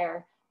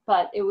outlier,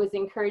 but it was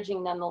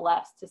encouraging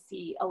nonetheless to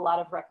see a lot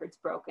of records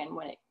broken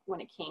when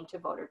it came to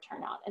voter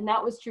turnout. And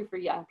that was true for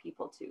young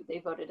people too. They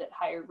voted at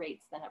higher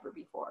rates than ever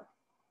before.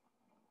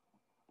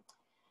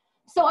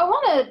 So I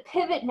want to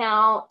pivot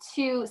now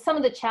to some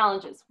of the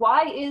challenges.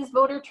 Why is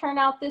voter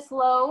turnout this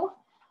low?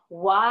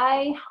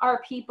 Why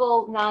are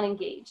people not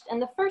engaged?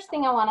 And the first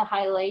thing I want to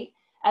highlight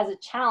as a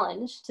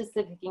challenge to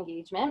civic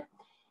engagement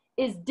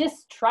is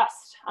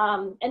distrust,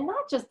 and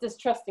not just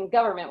distrust in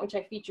government, which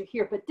I feature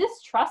here, but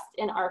distrust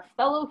in our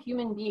fellow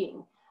human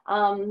being.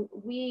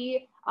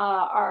 We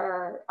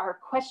are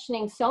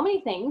questioning so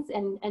many things,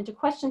 and to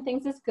question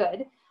things is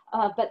good,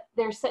 but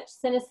there's such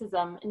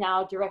cynicism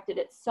now directed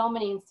at so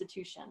many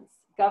institutions,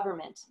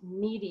 government,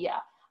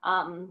 media,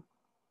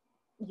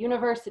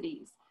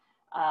 universities,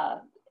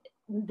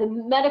 the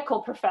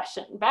medical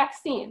profession,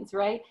 vaccines,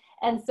 right?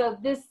 And so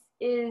this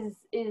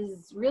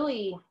is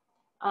really,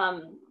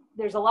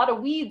 there's a lot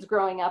of weeds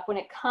growing up when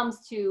it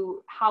comes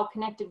to how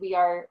connected we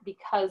are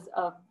because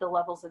of the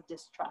levels of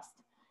distrust.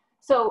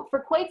 So for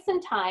quite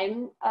some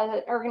time,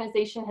 an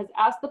organization has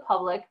asked the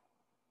public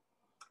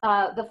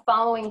the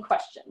following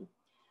question.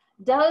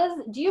 Do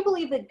you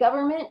believe that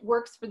government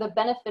works for the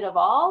benefit of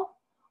all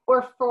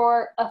or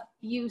for a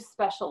few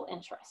special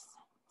interests?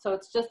 So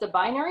it's just a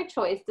binary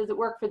choice. Does it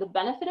work for the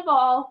benefit of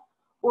all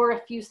or a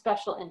few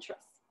special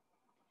interests?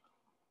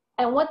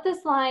 And what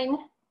this line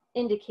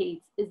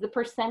indicates is the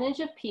percentage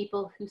of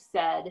people who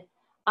said,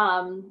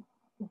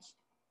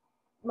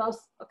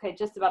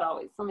 just about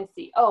always, let me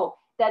see. Oh,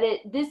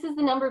 this is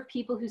the number of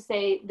people who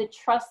say the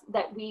trust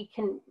that we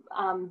can,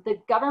 the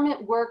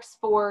government works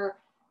for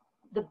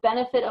the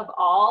benefit of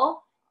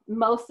all,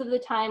 most of the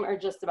time or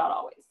just about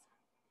always.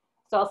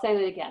 So I'll say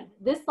that again.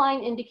 This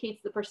line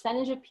indicates the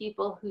percentage of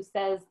people who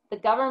say the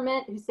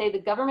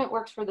government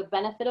works for the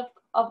benefit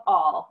of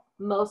all,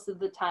 most of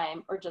the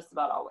time or just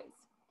about always.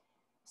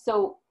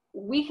 So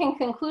we can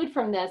conclude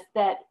from this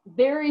that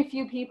very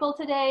few people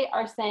today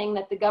are saying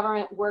that the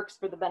government works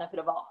for the benefit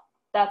of all.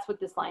 That's what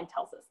this line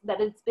tells us,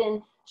 that it's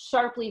been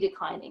sharply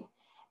declining.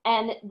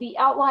 And the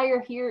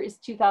outlier here is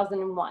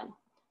 2001,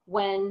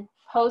 when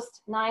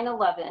post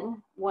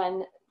 9/11,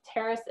 when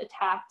terrorists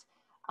attacked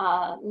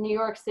New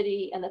York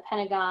City and the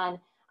Pentagon,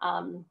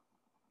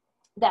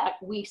 that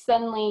we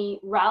suddenly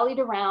rallied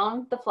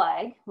around the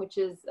flag, which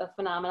is a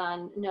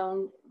phenomenon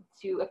known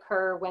to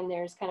occur when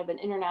there's kind of an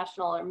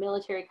international or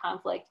military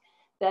conflict,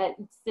 that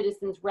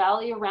citizens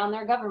rally around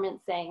their government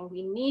saying,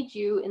 we need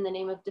you in the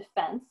name of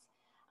defense.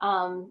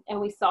 And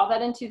we saw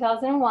that in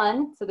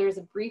 2001, so there's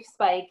a brief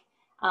spike,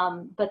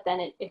 but then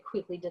it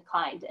quickly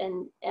declined.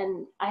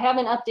 And I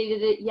haven't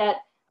updated it yet,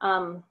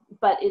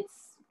 but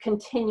it's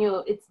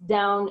it's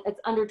down, it's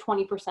under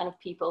 20% of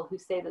people who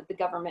say that the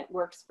government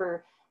works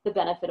for the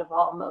benefit of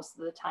all most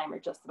of the time, or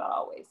just about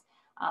always.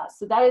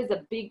 So that is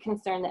a big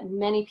concern that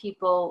many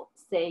people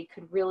say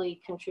could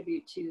really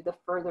contribute to the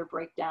further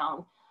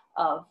breakdown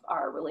of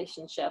our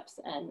relationships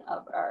and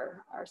of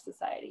our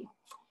society.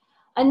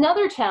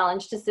 Another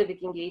challenge to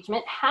civic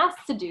engagement has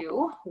to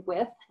do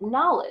with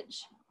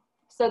knowledge.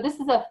 So this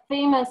is a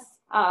famous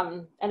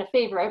and a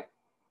favorite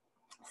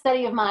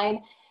study of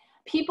mine.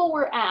 People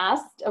were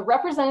asked, a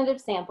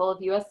representative sample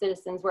of US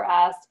citizens were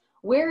asked,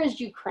 where is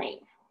Ukraine?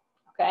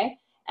 Okay,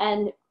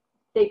 and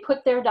they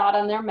put their dot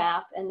on their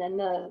map, and then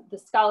the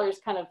scholars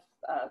kind of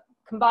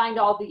combined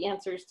all the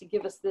answers to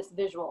give us this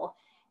visual.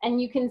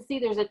 And you can see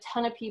there's a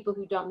ton of people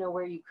who don't know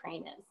where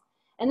Ukraine is.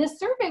 And this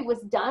survey was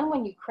done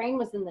when Ukraine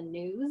was in the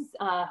news.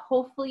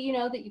 Hopefully you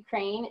know that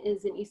Ukraine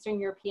is an Eastern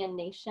European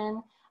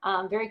nation,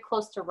 very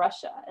close to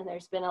Russia, and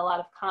there's been a lot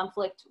of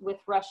conflict with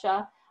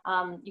Russia.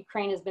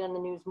 Ukraine has been in the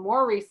news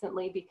more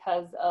recently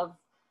because of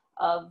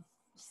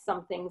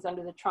some things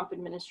under the Trump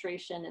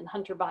administration and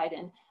Hunter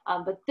Biden,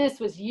 but this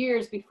was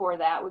years before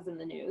that was in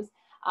the news.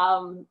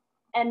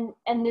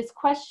 And this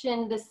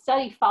question, this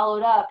study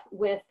followed up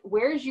with,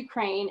 where's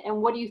Ukraine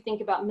and what do you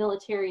think about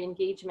military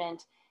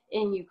engagement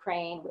in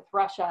Ukraine with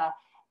Russia?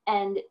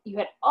 And you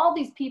had all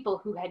these people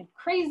who had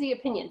crazy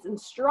opinions and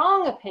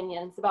strong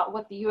opinions about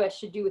what the US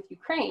should do with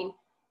Ukraine,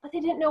 but they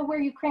didn't know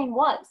where Ukraine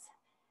was.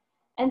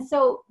 And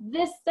so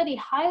this study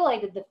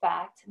highlighted the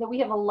fact that we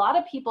have a lot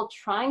of people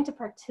trying to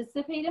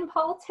participate in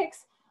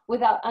politics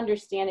without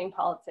understanding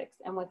politics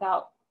and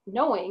without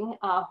knowing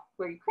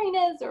where Ukraine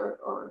is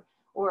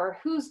or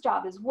whose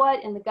job is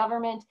what in the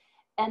government.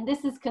 And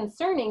this is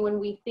concerning when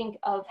we think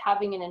of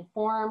having an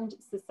informed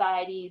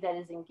society that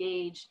is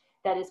engaged,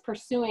 that is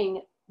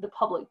pursuing the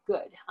public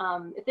good.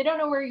 If they don't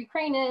know where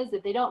Ukraine is,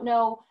 if they don't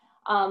know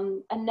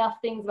enough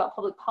things about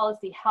public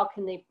policy, how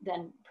can they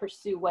then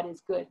pursue what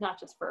is good, not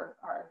just for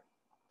our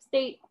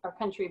state, our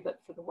country, but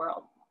for the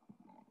world?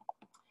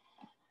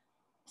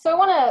 So I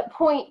want to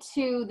point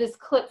to this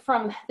clip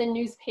from the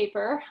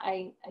newspaper.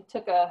 I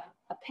took a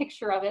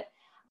picture of it.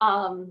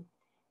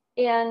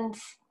 And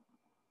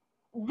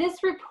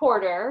this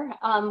reporter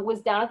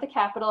was down at the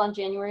Capitol on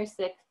January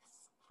 6th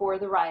for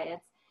the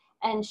riots,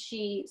 and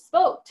she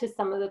spoke to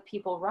some of the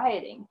people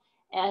rioting,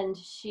 and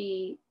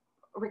she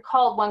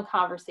recalled one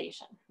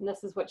conversation, and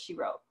this is what she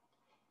wrote.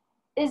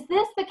 "Is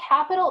this the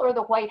Capitol or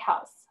the White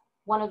House?"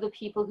 One of the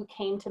people who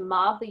came to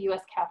mob the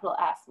US Capitol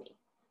asked me.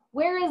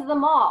 "Where is the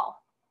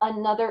mall?"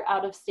 Another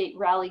out-of-state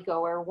rally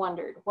goer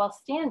wondered while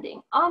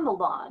standing on the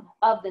lawn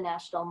of the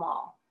National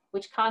Mall,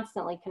 which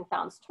constantly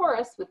confounds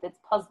tourists with its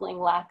puzzling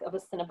lack of a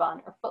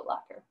Cinnabon or Foot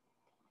Locker.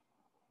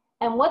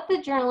 And what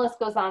the journalist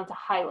goes on to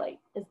highlight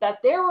is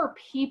that there were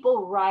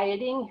people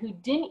rioting who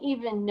didn't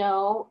even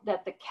know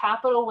that the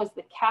Capitol was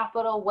the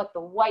Capitol, what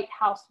the White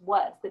House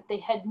was, that they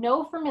had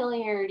no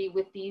familiarity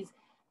with these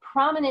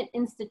prominent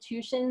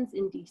institutions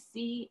in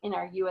DC in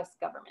our US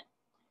government.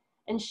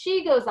 And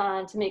she goes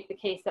on to make the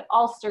case that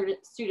all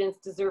students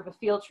deserve a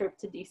field trip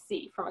to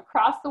DC. From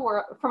across the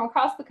world, from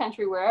across the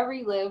country, wherever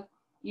you live,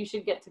 you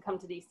should get to come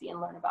to DC and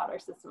learn about our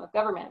system of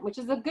government, which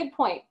is a good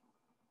point.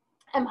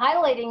 I'm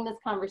highlighting this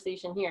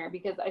conversation here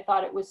because I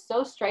thought it was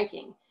so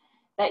striking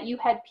that you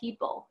had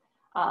people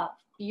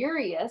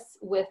furious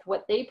with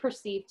what they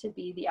perceived to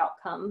be the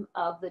outcome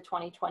of the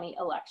 2020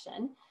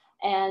 election.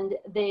 And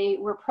they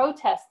were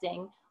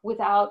protesting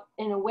without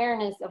an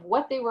awareness of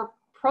what they were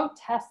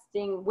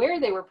protesting, where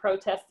they were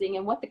protesting,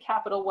 and what the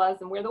Capitol was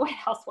and where the White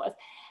House was.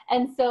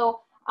 And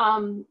so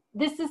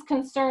this is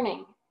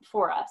concerning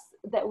for us,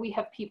 that we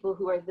have people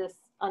who are this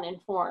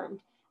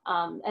uninformed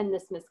and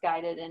this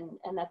misguided,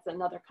 and that's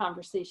another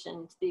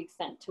conversation to the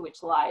extent to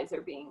which lies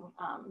are being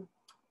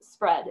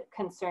spread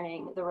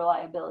concerning the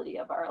reliability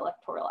of our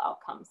electoral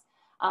outcomes.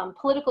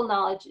 Political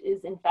knowledge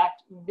is in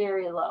fact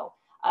very low.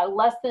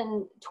 Less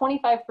than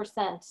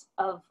 25%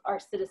 of our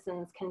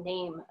citizens can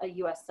name a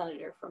US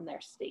senator from their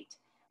state.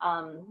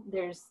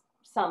 There's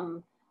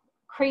some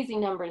crazy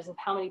numbers of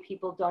how many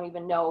people don't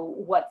even know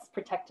what's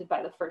protected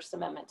by the First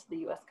Amendment to the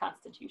US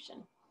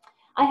Constitution.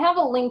 I have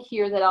a link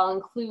here that I'll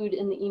include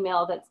in the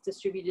email that's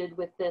distributed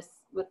with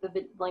this, with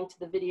the link to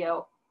the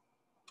video,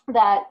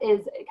 that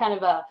is kind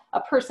of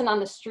a person on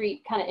the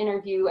street kind of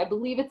interview. I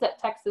believe it's at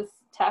Texas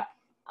Tech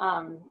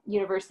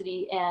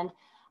University, and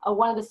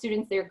one of the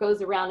students there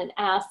goes around and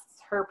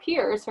asks her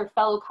peers, her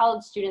fellow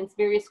college students,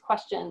 various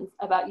questions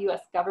about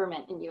US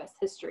government and US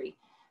history.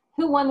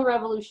 Who won the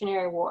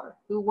Revolutionary War?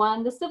 Who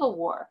won the Civil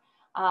War?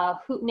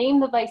 Who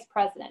named the vice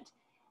president?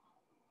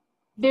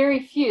 Very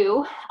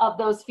few of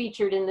those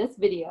featured in this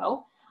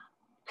video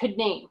could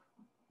name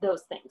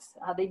those things.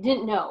 They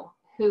didn't know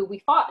who we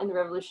fought in the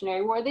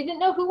Revolutionary War. They didn't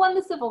know who won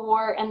the Civil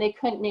War, and they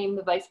couldn't name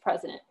the vice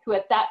president, who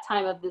at that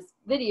time of this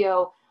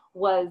video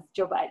was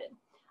Joe Biden.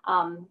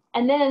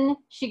 And then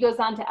she goes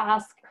on to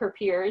ask her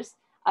peers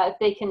if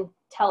they can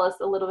tell us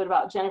a little bit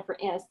about Jennifer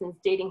Aniston's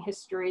dating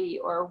history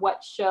or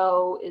what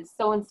show is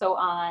so-and-so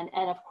on.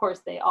 And of course,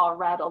 they all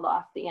rattled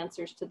off the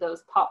answers to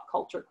those pop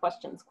culture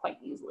questions quite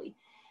easily.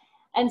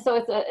 And so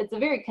it's a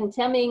very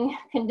condemning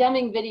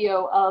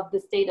video of the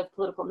state of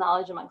political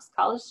knowledge amongst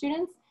college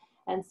students.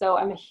 And so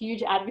I'm a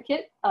huge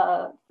advocate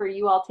for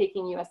you all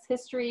taking US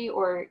history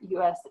or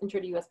intro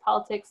to US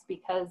politics,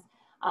 because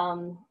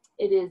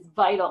it is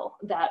vital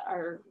that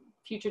our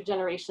future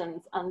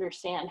generations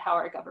understand how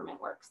our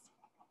government works.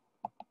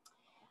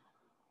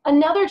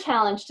 Another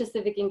challenge to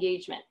civic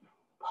engagement: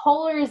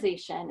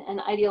 polarization and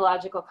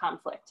ideological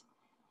conflict.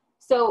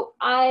 So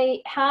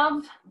I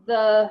have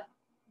the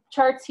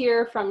charts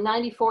here from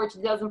 '94 to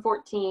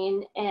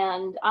 2014,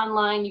 and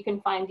online you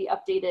can find the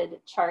updated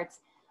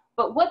charts.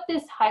 But what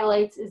this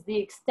highlights is the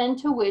extent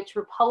to which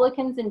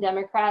Republicans and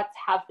Democrats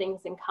have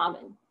things in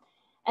common.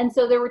 And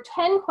so there were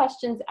 10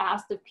 questions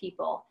asked of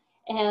people,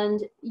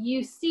 and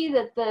you see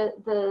that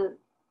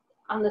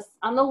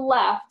on the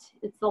left,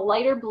 it's the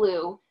lighter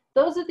blue.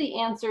 Those are the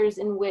answers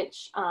in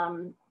which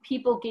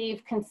people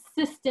gave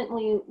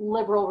consistently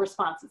liberal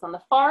responses. On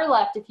the far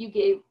left, if you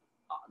gave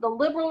the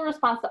liberal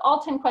response to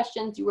all 10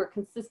 questions, you were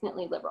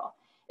consistently liberal.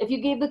 If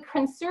you gave the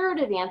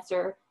conservative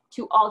answer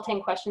to all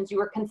 10 questions, you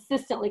were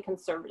consistently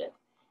conservative.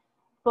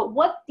 But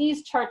what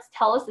these charts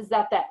tell us is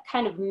that that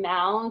kind of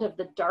mound of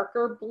the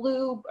darker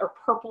blue, or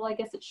purple, I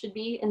guess it should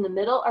be, in the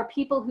middle, are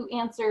people who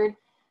answered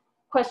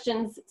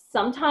questions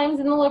sometimes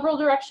in the liberal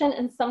direction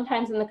and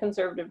sometimes in the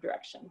conservative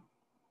direction.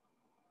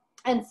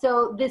 And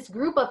so this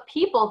group of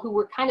people who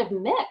were kind of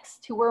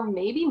mixed, who were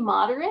maybe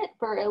moderate,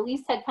 or at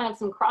least had kind of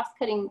some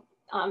cross-cutting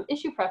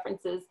issue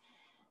preferences,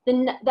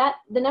 the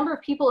number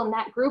of people in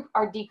that group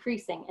are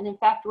decreasing. And in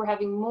fact, we're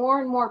having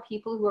more and more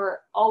people who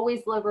are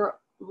always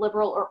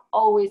liberal or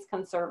always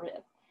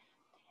conservative.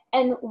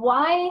 And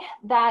why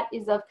that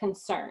is of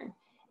concern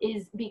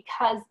is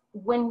because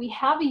when we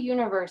have a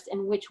universe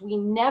in which we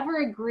never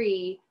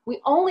agree,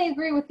 we only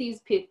agree with these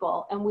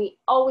people, and we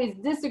always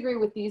disagree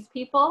with these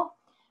people,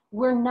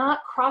 we're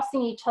not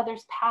crossing each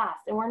other's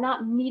paths, and we're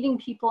not meeting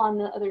people on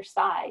the other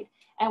side,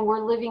 and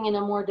we're living in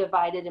a more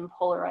divided and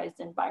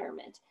polarized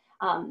environment.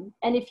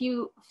 And if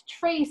you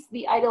trace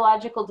the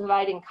ideological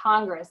divide in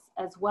Congress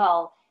as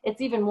well,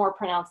 it's even more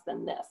pronounced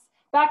than this.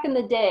 Back in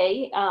the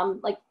day,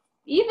 like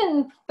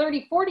even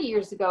 30, 40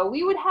 years ago,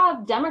 we would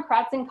have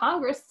Democrats in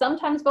Congress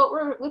sometimes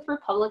vote with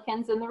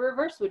Republicans, and the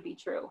reverse would be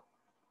true.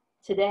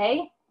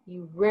 Today,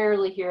 you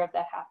rarely hear of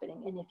that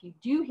happening. And if you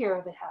do hear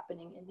of it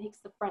happening, it makes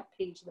the front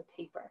page of the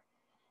paper.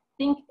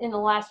 Think in the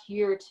last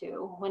year or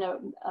two, when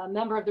a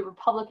member of the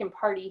Republican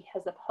Party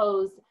has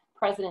opposed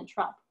President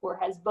Trump or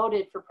has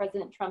voted for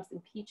President Trump's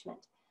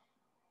impeachment,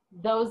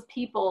 those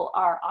people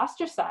are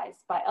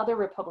ostracized by other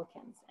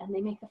Republicans, and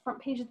they make the front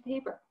page of the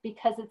paper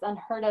because it's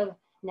unheard of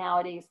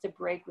nowadays to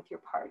break with your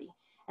party.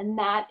 And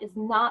that is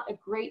not a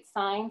great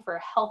sign for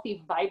a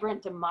healthy,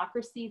 vibrant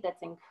democracy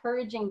that's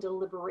encouraging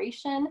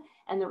deliberation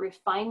and the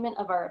refinement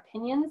of our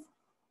opinions.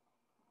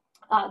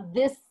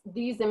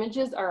 These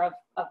images are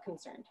of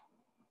concern.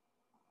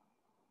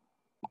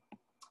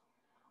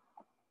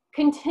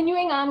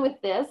 Continuing on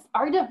with this,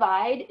 our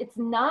divide, it's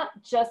not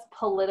just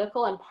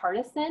political and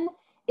partisan,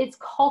 it's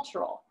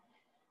cultural.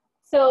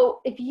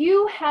 So if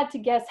you had to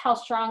guess how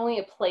strongly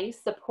a place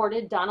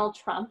supported Donald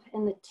Trump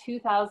in the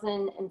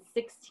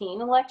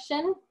 2016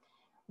 election,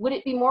 would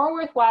it be more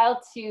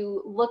worthwhile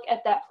to look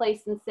at that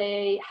place and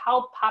say,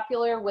 how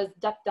popular was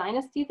Duck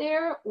Dynasty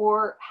there,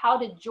 or how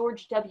did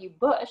George W.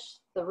 Bush,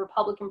 the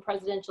Republican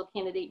presidential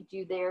candidate,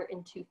 do there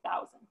in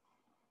 2000?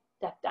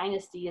 Duck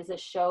Dynasty is a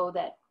show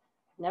that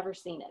I've never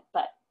seen it,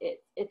 but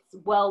it's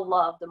well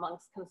loved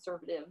amongst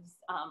conservatives,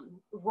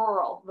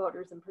 rural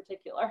voters in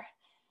particular.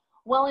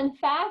 Well, in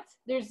fact,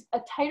 there's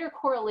a tighter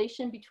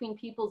correlation between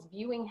people's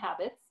viewing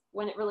habits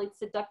when it relates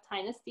to Duck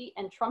Dynasty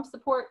and Trump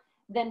support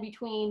than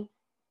between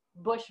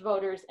Bush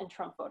voters and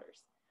Trump voters.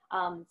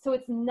 So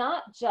it's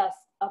not just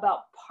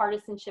about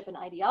partisanship and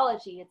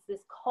ideology, it's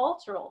this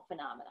cultural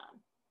phenomenon.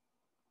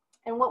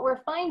 And what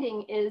we're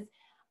finding is,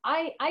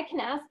 I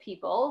can ask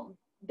people,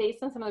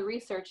 based on some of the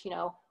research, you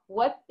know,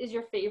 what is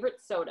your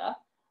favorite soda?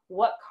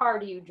 What car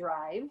do you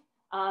drive?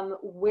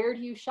 Where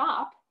do you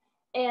shop?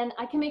 And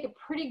I can make a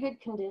pretty good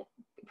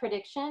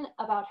prediction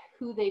about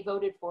who they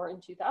voted for in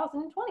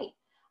 2020.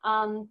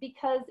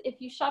 Because if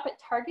you shop at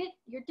Target,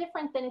 you're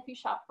different than if you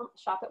shop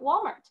at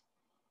Walmart.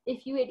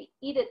 If you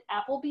eat at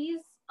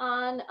Applebee's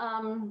on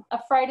a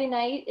Friday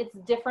night, it's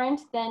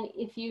different than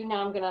if you,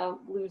 now I'm gonna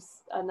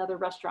lose another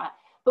restaurant.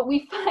 But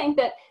we find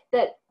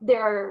that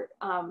there are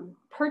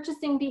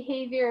purchasing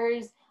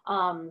behaviors,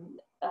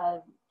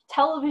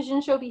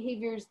 television show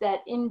behaviors that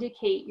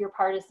indicate your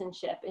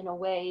partisanship in a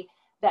way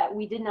that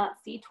we did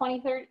not see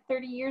 20,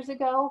 30 years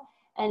ago.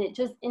 And it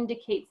just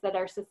indicates that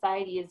our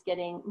society is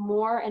getting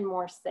more and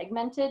more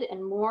segmented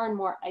and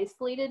more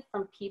isolated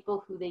from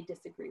people who they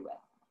disagree with.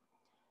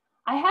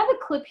 I have a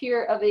clip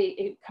here of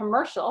a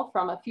commercial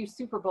from a few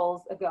Super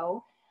Bowls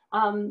ago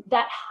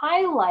that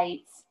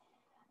highlights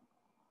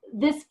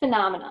this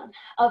phenomenon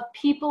of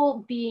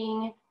people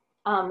being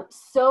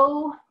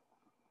so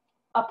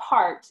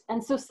apart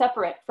and so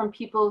separate from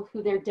people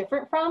who they're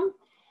different from,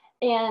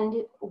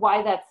 and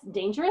why that's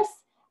dangerous.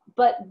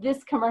 But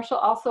this commercial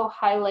also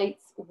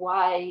highlights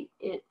why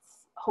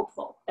it's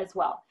hopeful as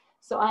well.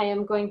 So I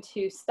am going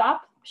to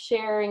stop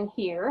sharing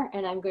here,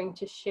 and I'm going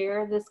to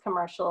share this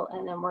commercial,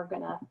 and then we're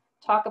going to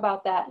talk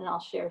about that, and I'll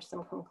share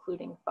some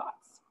concluding thoughts.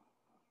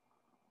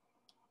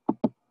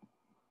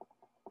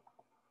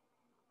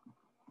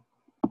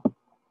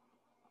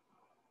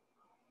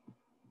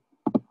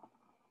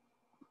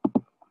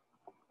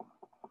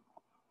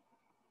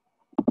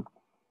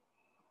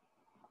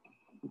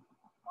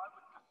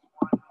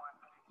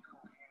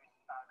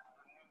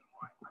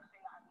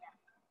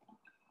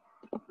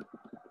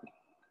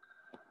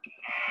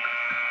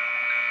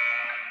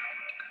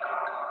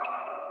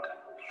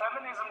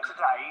 Feminism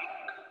today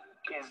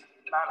is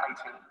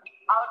man-hating.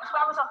 I would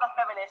describe myself as a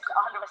feminist,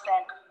 100%.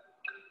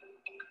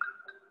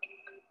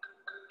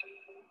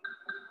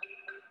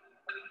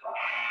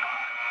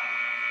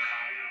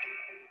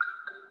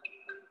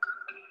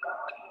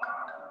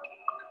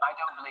 I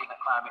don't believe that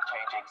climate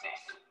change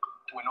exists.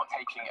 We're not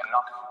taking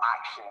enough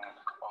action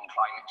on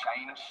climate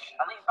change.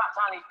 And these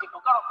back-Chinese people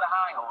got off their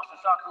high horse and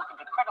started looking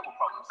for credible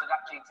problems that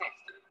actually exist.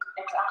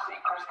 It's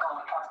absolutely critical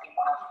that trans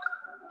people have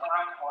their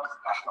own voice.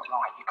 That's not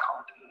right. You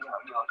can't, you know,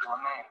 you're a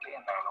man, be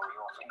a man, or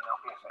you're a female,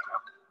 be a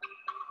female.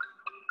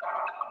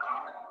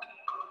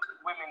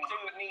 Women do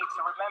need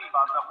to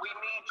remember that we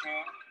need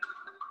you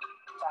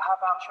to have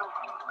our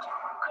children.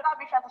 Could I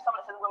be friends with someone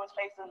that says women's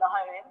place in the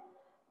home?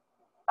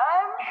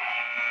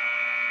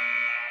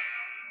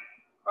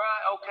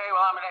 Right, okay,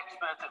 well, I'm an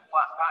expert at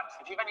flat packs.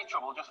 If you've any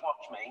trouble, just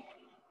watch me.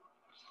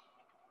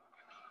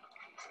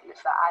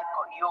 It's that I've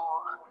got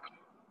your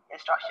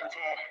instructions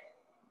here.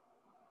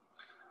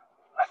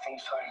 I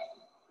think so.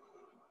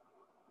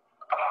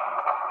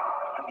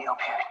 Let me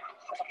help you.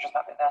 Just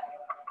that bit there.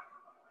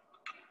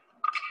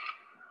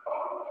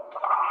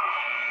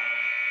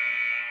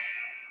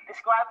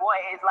 Describe what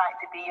it is like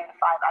to be in 5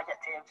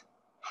 adjectives.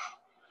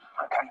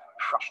 Okay,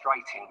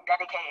 frustrating.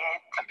 Dedicated.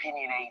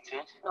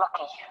 Opinionated.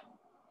 Lucky.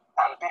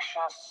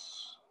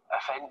 Ambitious.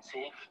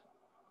 Offensive.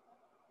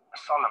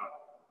 Solemn.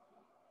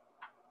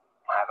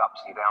 I have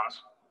ups and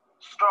downs.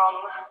 Strong.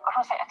 I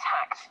don't say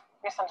attacked.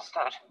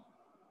 Misunderstood.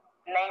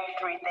 Name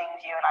 3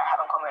 things you and I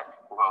have in common.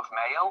 We're both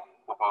male,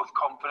 we're both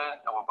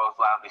confident, and we're both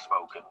loudly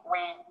spoken.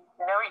 We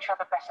know each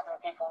other better than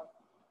people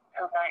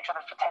who've known each other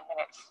for 10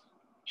 minutes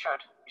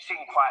should. You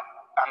seem quite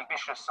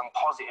ambitious and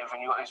positive, and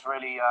it's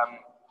really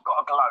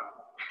got a glow.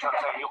 Do you know what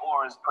I'm saying? Your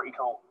aura's pretty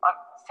cool. I'm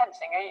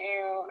sensing, are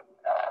you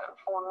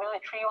for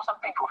military or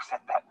something? People have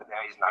said that, but there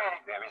is no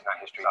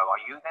history. So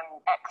are you then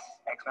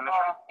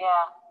ex-military?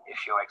 Yeah.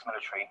 If you're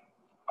ex-military,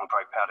 I'm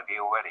very proud of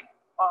you already.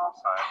 Well,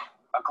 so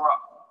I grew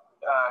up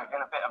in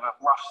a bit of a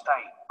rough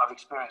state. I've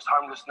experienced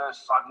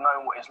homelessness. I've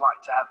known what it's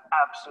like to have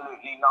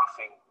absolutely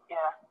nothing.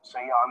 Yeah. So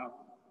yeah, I'm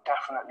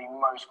definitely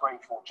most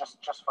grateful just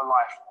for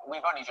life.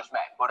 We've only just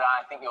met, but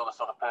I think you're the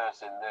sort of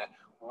person that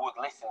would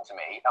listen to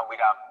me and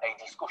we'd have a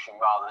discussion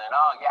rather than,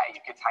 oh yeah,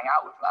 you could hang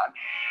out with that.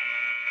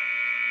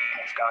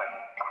 Let's go.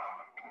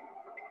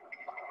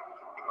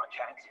 Right,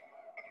 chance.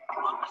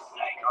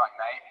 Right,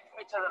 mate.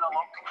 Let me turn it on.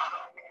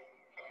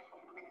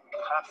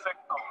 Perfect.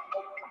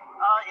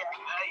 Oh yeah.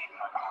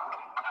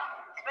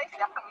 So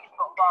basically, I think we just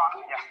got a bar.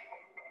 Yeah.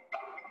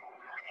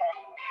 Okay.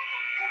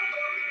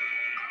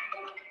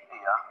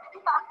 Here,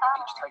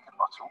 each take a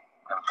bottle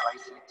and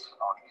place it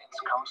on its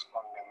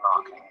corresponding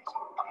markings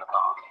on the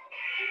bar.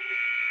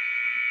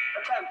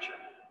 Attention,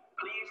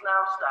 please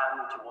now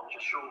stand to watch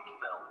a short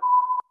film.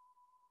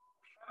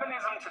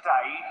 Feminism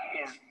today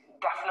is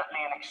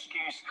definitely an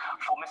excuse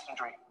for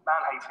misandry,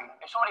 man-hating.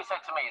 If somebody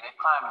said to me that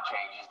climate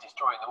change is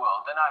destroying the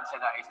world, then I'd say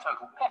that is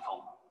total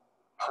piffle.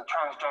 So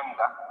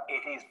transgender,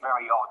 it is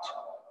very odd.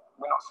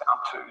 We're not set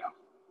up to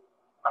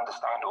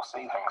understand or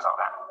see things like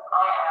that.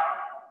 I am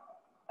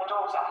a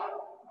daughter,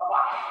 a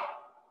wife.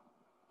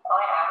 I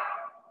am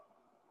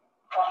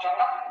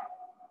transgender.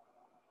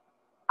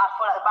 I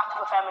feel like the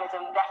battle for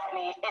feminism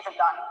definitely isn't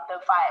done.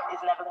 The fight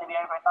is never going to be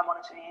over, if I'm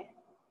honest with you.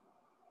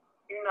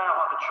 You now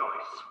have a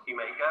choice. You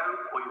may go,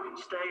 or you can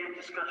stay and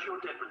discuss your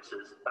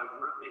differences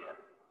over a beer.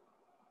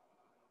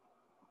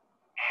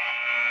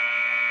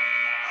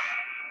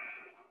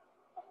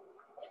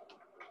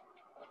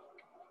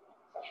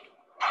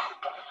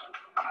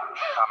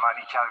 I'm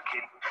only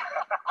joking.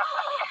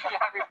 You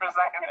had me for a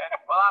second then.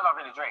 Well, I'm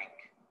having a drink.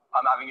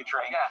 I'm having a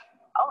drink. Yeah.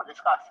 I want to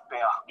discuss.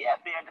 Beer. Yeah,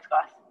 beer and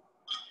discuss.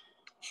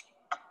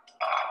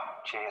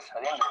 Cheers.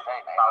 At the end of the day,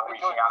 mate, I'm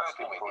reaching out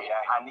to people,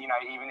 yeah. And, you know,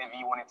 even if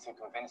you wanted to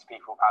convince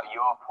people about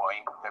your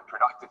point, the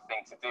productive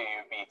thing to do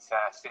would be to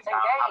sit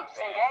down and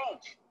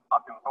engage.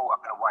 I've been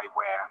brought up in a way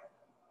where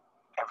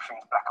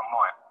everything's black and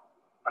white,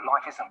 but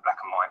life isn't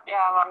black and white.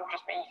 Yeah, I'm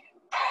just me.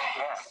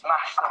 Yeah,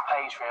 smash the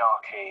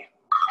patriarchy.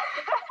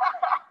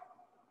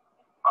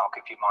 I'll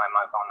give you my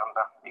mobile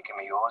number, you give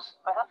me yours,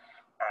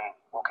 and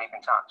we'll keep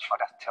in touch.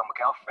 I'd have to tell my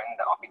girlfriend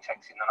that I'll be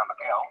texting another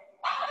girl.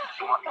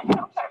 She might be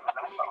upset with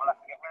that, but I'll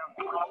have to get round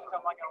to it. I'll have to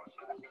tell my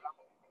girlfriend.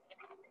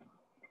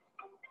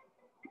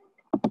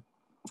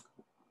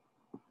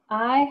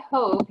 I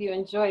hope you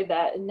enjoyed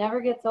that. It never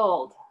gets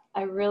old.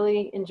 I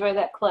really enjoy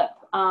that clip.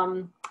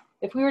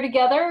 If we were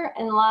together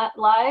and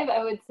live,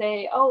 I would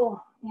say,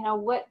 oh, You know,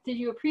 what did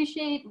you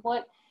appreciate?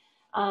 What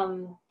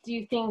do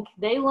you think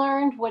they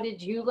learned? What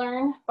did you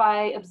learn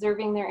by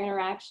observing their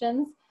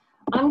interactions?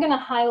 I'm going to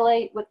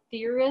highlight what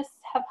theorists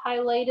have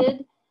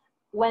highlighted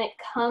when it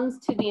comes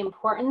to the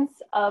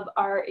importance of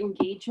our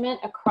engagement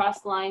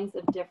across lines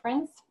of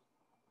difference.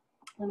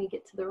 Let me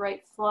get to the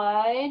right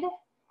slide.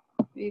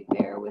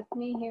 Bear with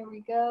me, here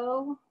we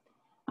go.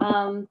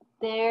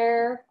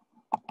 There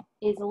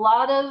is a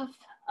lot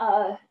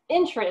of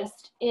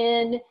interest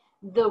in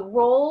the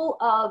role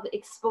of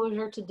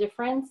exposure to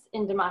difference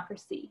in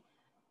democracy.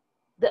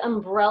 The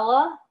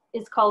umbrella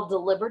is called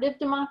deliberative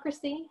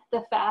democracy,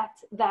 the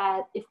fact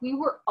that if we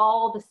were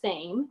all the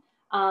same,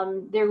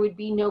 there would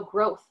be no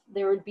growth,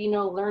 there would be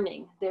no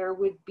learning, there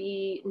would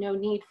be no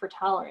need for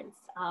tolerance,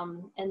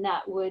 and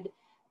that would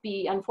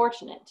be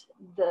unfortunate.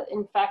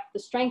 In fact, the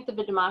strength of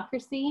a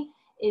democracy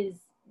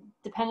is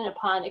dependent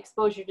upon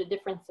exposure to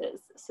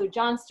differences. So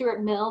John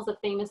Stuart Mill's a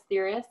famous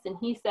theorist, and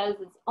he says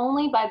it's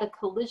only by the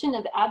collision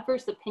of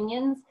adverse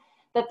opinions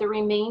that the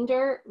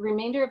remainder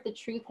of the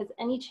truth has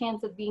any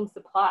chance of being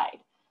supplied.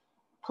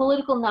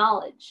 Political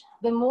knowledge.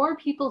 The more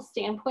people's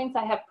standpoints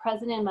I have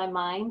present in my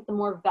mind, the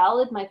more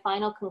valid my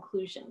final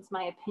conclusions,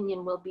 my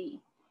opinion will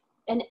be.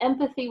 And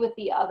empathy with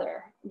the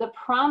other. The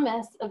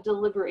promise of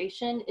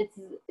deliberation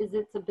is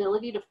its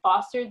ability to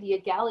foster the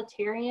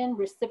egalitarian,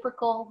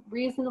 reciprocal,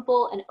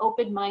 reasonable, and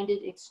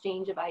open-minded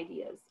exchange of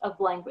ideas, of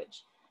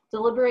language.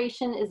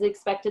 Deliberation is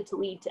expected to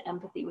lead to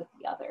empathy with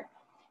the other.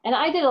 And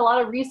I did a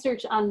lot of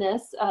research on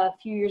this a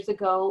few years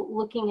ago,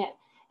 looking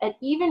at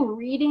even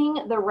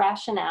reading the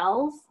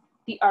rationales,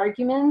 the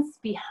arguments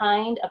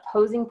behind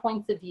opposing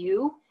points of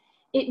view.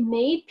 It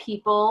made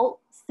people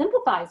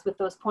sympathize with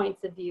those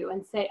points of view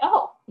and say,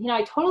 oh, you know,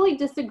 I totally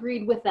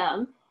disagreed with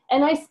them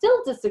and I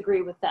still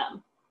disagree with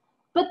them.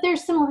 But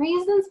there's some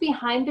reasons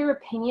behind their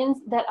opinions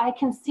that I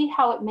can see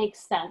how it makes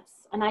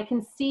sense, and I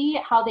can see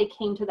how they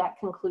came to that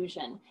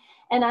conclusion.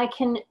 And I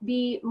can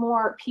be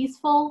more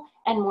peaceful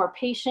and more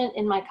patient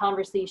in my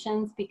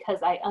conversations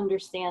because I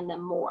understand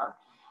them more.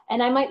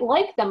 And I might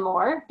like them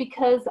more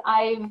because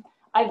I've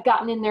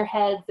gotten in their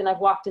heads and I've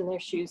walked in their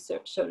shoes,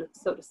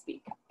 so to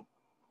speak.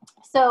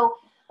 So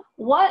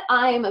what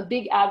I'm a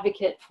big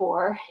advocate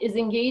for is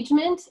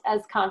engagement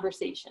as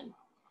conversation.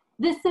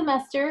 This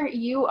semester,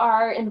 you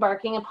are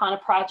embarking upon a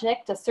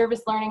project, a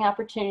service learning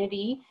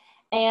opportunity,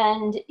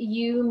 and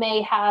you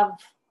may have,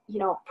 you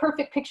know,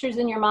 perfect pictures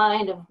in your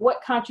mind of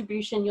what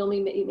contribution you'll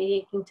be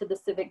making to the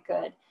civic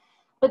good.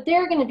 But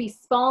there are going to be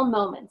small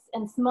moments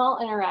and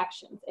small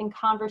interactions and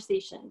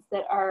conversations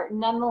that are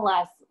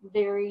nonetheless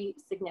very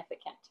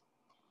significant.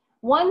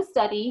 One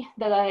study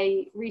that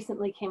I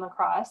recently came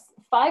across,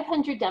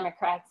 500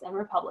 Democrats and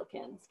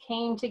Republicans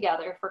came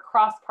together for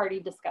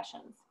cross-party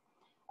discussions.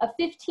 A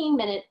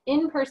 15-minute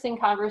in-person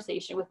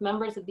conversation with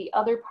members of the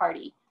other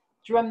party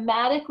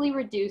dramatically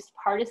reduced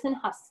partisan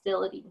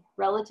hostility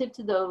relative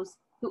to those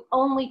who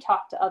only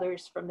talk to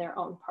others from their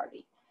own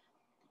party.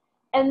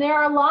 And there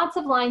are lots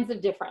of lines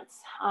of difference,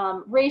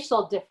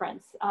 racial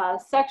difference,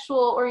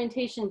 sexual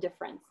orientation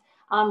difference,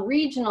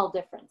 regional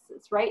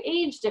differences, right?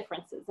 Age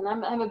differences. And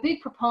I'm a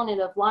big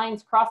proponent of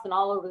lines crossing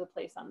all over the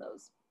place on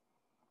those.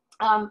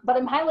 But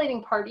I'm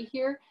highlighting party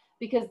here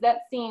because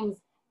that seems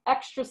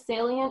extra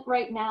salient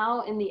right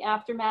now in the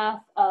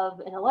aftermath of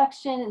an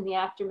election, in the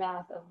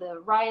aftermath of the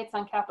riots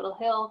on Capitol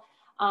Hill.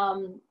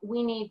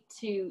 We need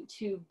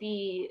to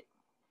be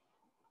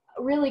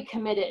really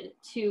committed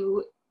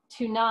to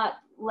not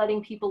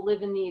letting people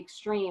live in the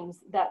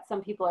extremes that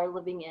some people are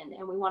living in,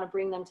 and we want to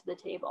bring them to the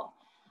table.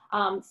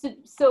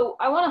 So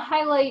I want to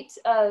highlight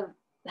a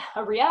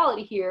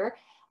reality here.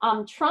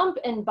 Trump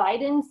and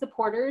Biden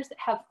supporters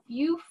have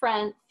few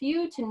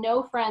to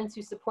no friends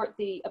who support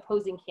the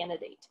opposing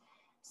candidate.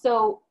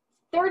 So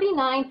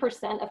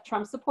 39% of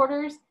Trump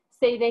supporters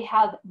say they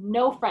have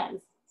no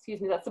friends,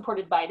 that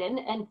supported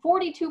Biden, and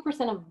 42%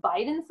 of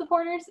Biden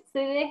supporters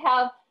say they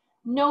have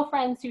no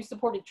friends who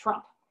supported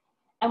Trump.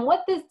 And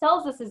what this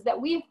tells us is that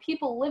we have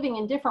people living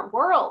in different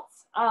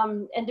worlds.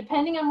 And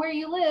depending on where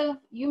you live,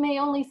 you may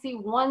only see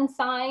one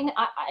sign.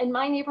 In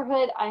my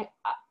neighborhood,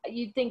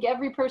 you'd think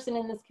every person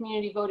in this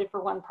community voted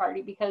for one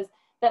party because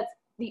that's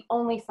the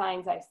only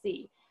signs I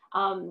see.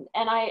 And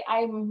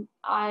I'm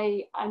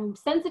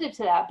sensitive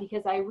to that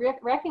because I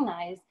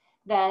recognize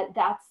that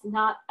that's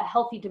not a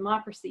healthy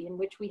democracy in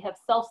which we have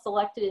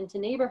self-selected into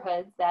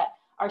neighborhoods that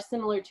are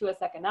similar to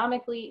us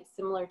economically,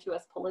 similar to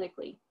us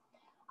politically.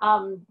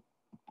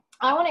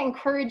 I want to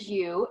encourage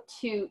you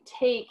to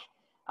take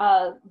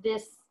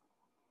this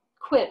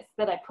quiz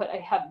that I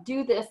have,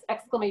 do this !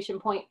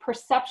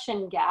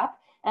 Perception gap,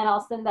 and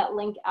I'll send that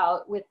link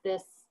out with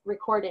this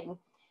recording.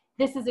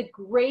 This is a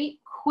great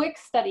quick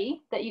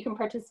study that you can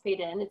participate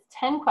in. It's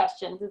 10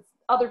 questions.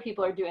 Other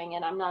people are doing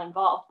it. I'm not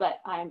involved, but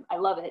I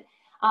love it.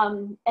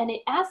 And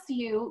it asks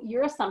you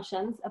your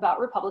assumptions about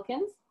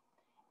Republicans,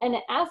 and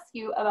it asks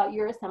you about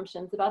your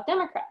assumptions about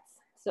Democrats.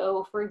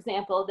 So for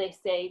example, they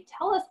say,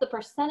 tell us the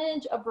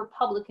percentage of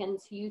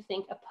Republicans who you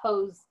think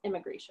oppose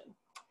immigration.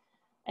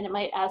 And it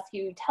might ask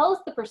you, tell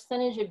us the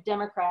percentage of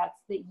Democrats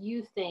that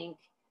you think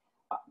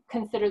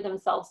consider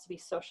themselves to be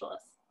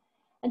socialists.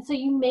 And so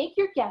you make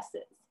your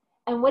guesses,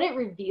 and what it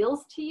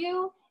reveals to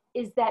you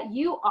is that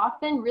you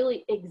often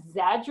really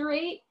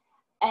exaggerate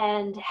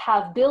and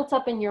have built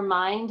up in your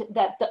mind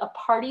that a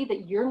party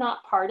that you're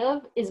not part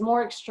of is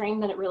more extreme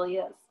than it really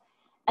is.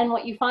 And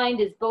what you find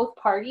is both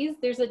parties,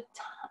 there's a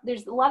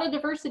lot of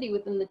diversity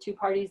within the two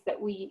parties that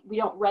we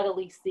don't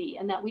readily see,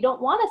 and that we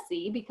don't want to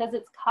see because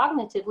it's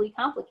cognitively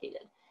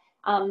complicated.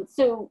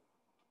 So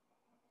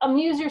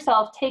amuse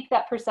yourself, take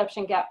that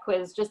perception gap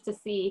quiz just to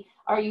see,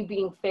 are you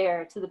being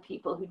fair to the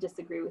people who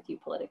disagree with you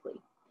politically?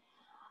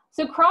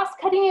 So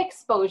cross-cutting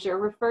exposure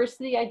refers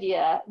to the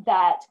idea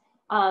that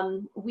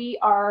we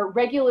are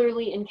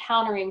regularly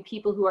encountering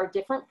people who are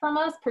different from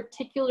us,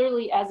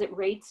 particularly as it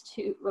relates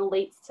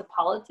to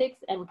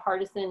politics and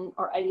partisan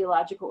or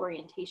ideological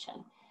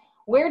orientation.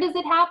 Where does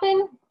it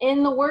happen?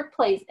 In the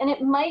workplace, and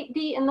it might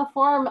be in the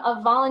form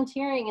of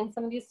volunteering in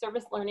some of these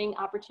service learning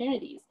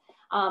opportunities.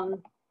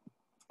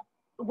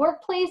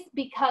 Workplace,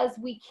 because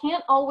we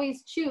can't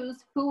always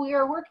choose who we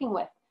are working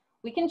with.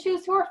 We can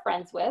choose who we're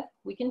friends with.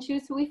 We can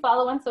choose who we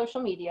follow on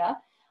social media.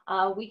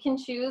 We can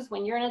choose,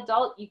 when you're an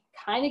adult, you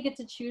kind of get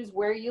to choose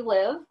where you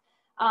live.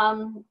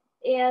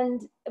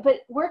 But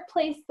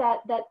workplace,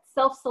 that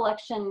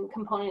self-selection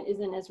component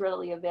isn't as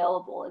readily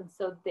available. And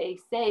so they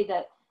say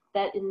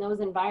that in those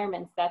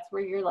environments, that's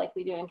where you're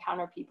likely to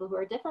encounter people who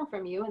are different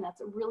from you, and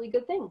that's a really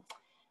good thing.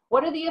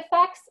 What are the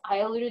effects? I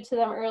alluded to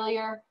them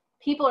earlier.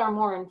 People are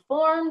more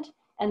informed,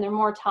 and they're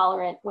more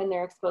tolerant when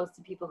they're exposed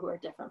to people who are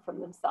different from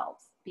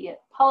themselves, be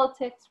it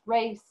politics,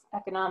 race,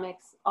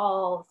 economics,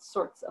 all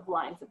sorts of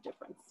lines of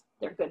difference.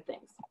 They're good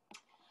things.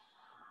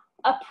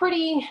 A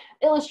pretty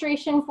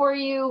illustration for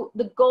you,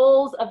 the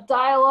goals of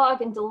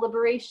dialogue and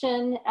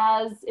deliberation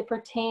as it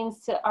pertains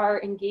to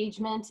our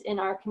engagement in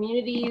our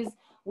communities.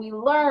 We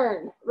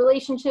learn,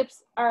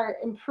 relationships are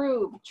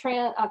improved,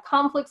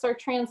 conflicts are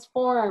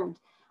transformed,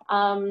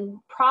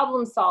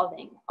 problem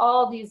solving,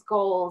 all these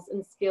goals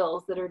and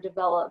skills that are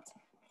developed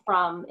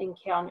from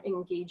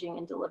engaging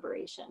in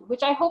deliberation,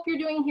 which I hope you're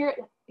doing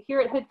here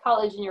at Hood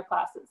College in your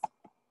classes.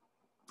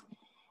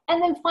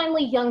 And then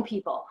finally, young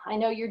people. I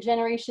know you're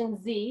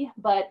Generation Z,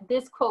 but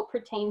this quote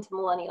pertained to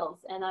millennials,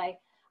 and I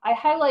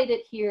highlight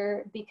it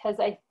here because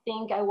I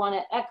think I want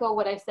to echo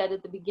what I said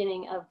at the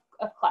beginning of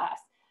class.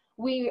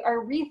 We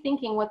are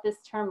rethinking what this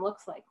term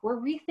looks like. We're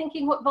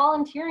rethinking what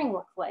volunteering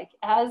looks like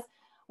as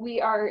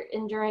we are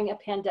enduring a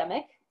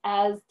pandemic,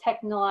 as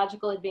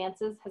technological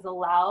advances has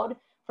allowed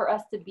for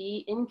us to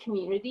be in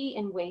community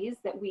in ways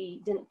that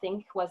we didn't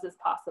think was as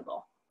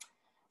possible.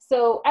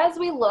 So as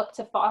we look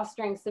to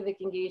fostering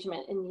civic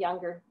engagement in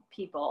younger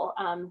people,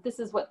 this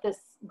is what this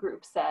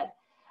group said.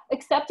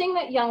 Accepting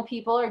that young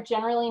people are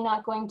generally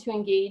not going to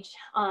engage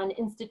on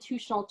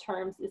institutional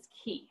terms is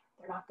key.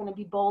 They're not going to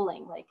be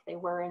bowling like they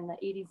were in the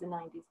 80s and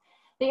 90s.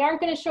 They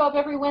aren't going to show up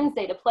every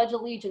Wednesday to pledge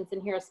allegiance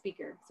and hear a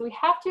speaker. So we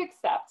have to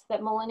accept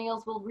that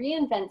millennials will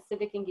reinvent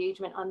civic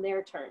engagement on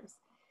their terms.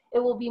 It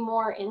will be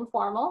more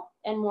informal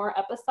and more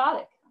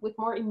episodic with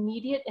more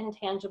immediate and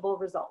tangible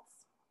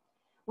results.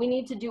 We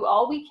need to do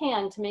all we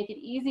can to make it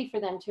easy for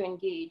them to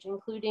engage,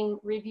 including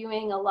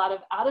reviewing a lot of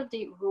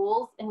out-of-date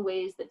rules and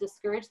ways that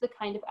discourage the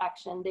kind of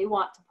action they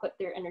want to put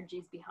their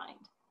energies behind.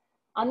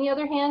 On the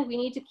other hand, we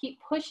need to keep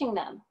pushing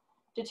them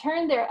to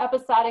turn their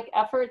episodic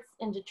efforts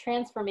into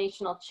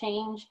transformational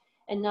change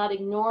and not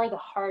ignore the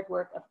hard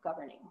work of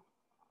governing.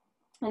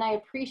 And I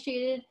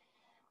appreciated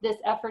this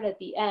effort at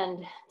the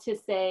end to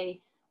say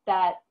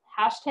that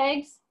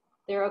hashtags,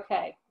 they're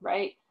okay,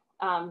 right?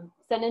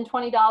 Send in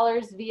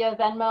 $20 via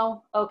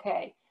Venmo,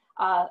 okay.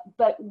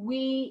 But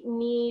we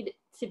need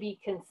to be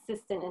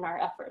consistent in our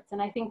efforts.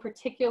 And I think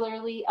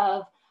particularly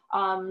of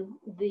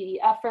the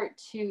effort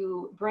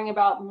to bring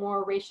about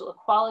more racial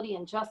equality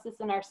and justice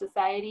in our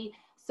society.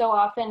 So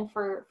often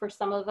for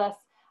some of us,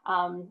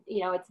 you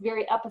know, it's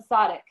very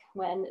episodic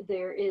when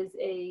there is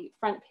a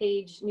front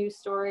page news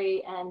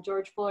story and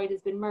George Floyd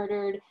has been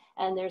murdered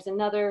and there's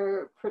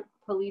another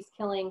police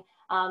killing.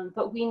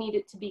 But we need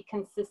it to be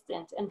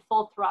consistent and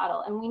full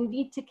throttle, and we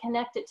need to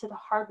connect it to the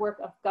hard work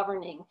of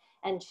governing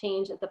and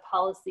change at the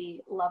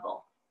policy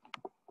level.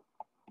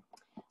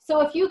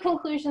 So a few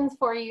conclusions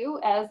for you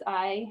as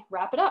I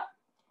wrap it up.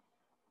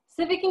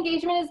 Civic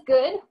engagement is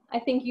good. I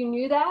think you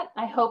knew that.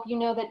 I hope you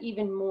know that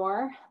even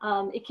more.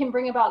 It can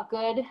bring about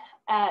good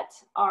at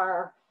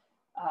our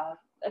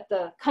at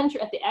the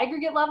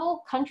aggregate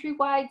level,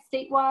 countrywide,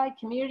 statewide,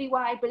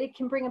 community-wide, but it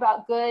can bring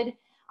about good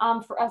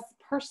for us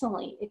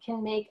personally. It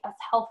can make us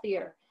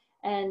healthier,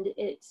 and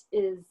it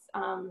is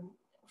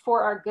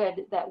for our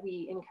good that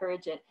we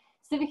encourage it.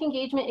 Civic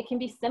engagement, it can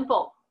be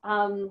simple.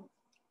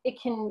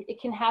 It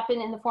can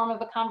happen in the form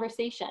of a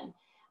conversation.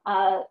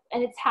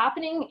 And it's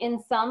happening in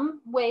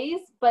some ways,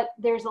 but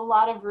there's a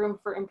lot of room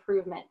for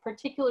improvement,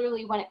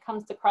 particularly when it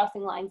comes to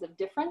crossing lines of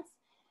difference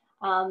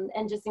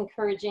and just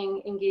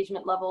encouraging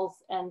engagement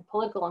levels and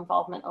political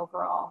involvement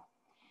overall.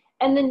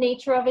 And the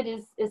nature of it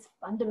is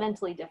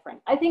fundamentally different.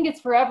 I think it's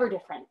forever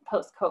different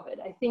post-COVID.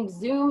 I think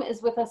Zoom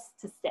is with us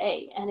to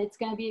stay, and it's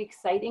going to be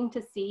exciting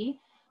to see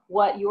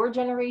what your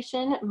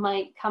generation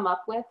might come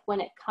up with when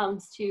it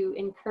comes to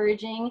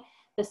encouraging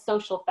the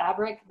social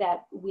fabric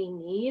that we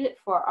need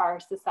for our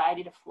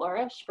society to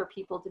flourish, for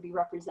people to be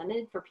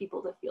represented, for people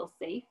to feel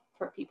safe,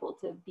 for people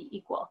to be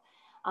equal.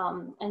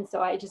 And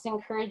so I just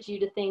encourage you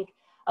to think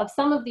of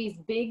some of these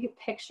big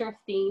picture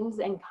themes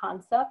and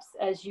concepts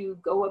as you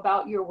go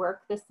about your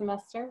work this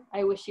semester.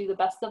 I wish you the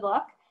best of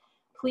luck.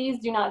 Please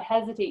do not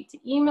hesitate to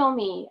email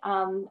me.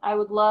 I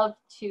would love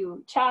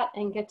to chat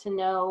and get to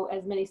know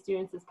as many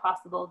students as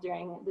possible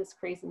during this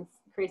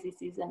crazy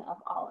season of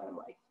all our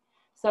life.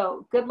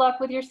 So good luck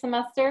with your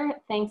semester.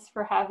 Thanks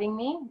for having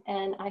me,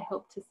 and I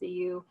hope to see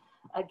you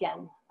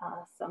again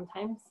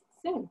sometime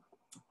soon.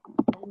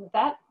 And with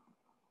that,